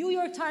that the New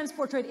York Times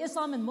portrayed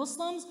Islam and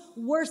Muslims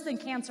worse than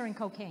cancer and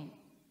cocaine.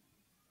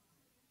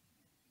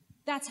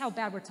 That's how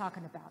bad we're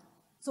talking about.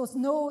 So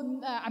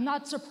I'm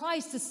not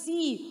surprised to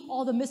see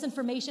all the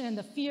misinformation and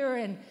the fear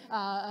and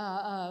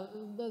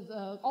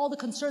all the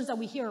concerns that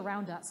we hear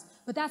around us.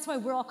 But that's why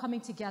we're all coming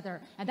together.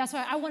 And that's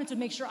why I wanted to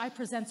make sure I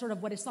present sort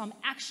of what Islam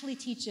actually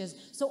teaches,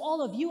 so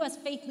all of you as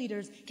faith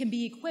leaders can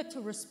be equipped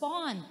to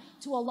respond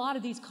to a lot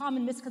of these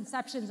common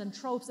misconceptions and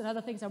tropes and other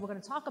things that we're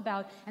going to talk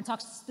about, and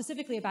talk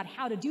specifically about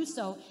how to do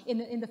so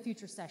in the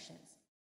future sessions.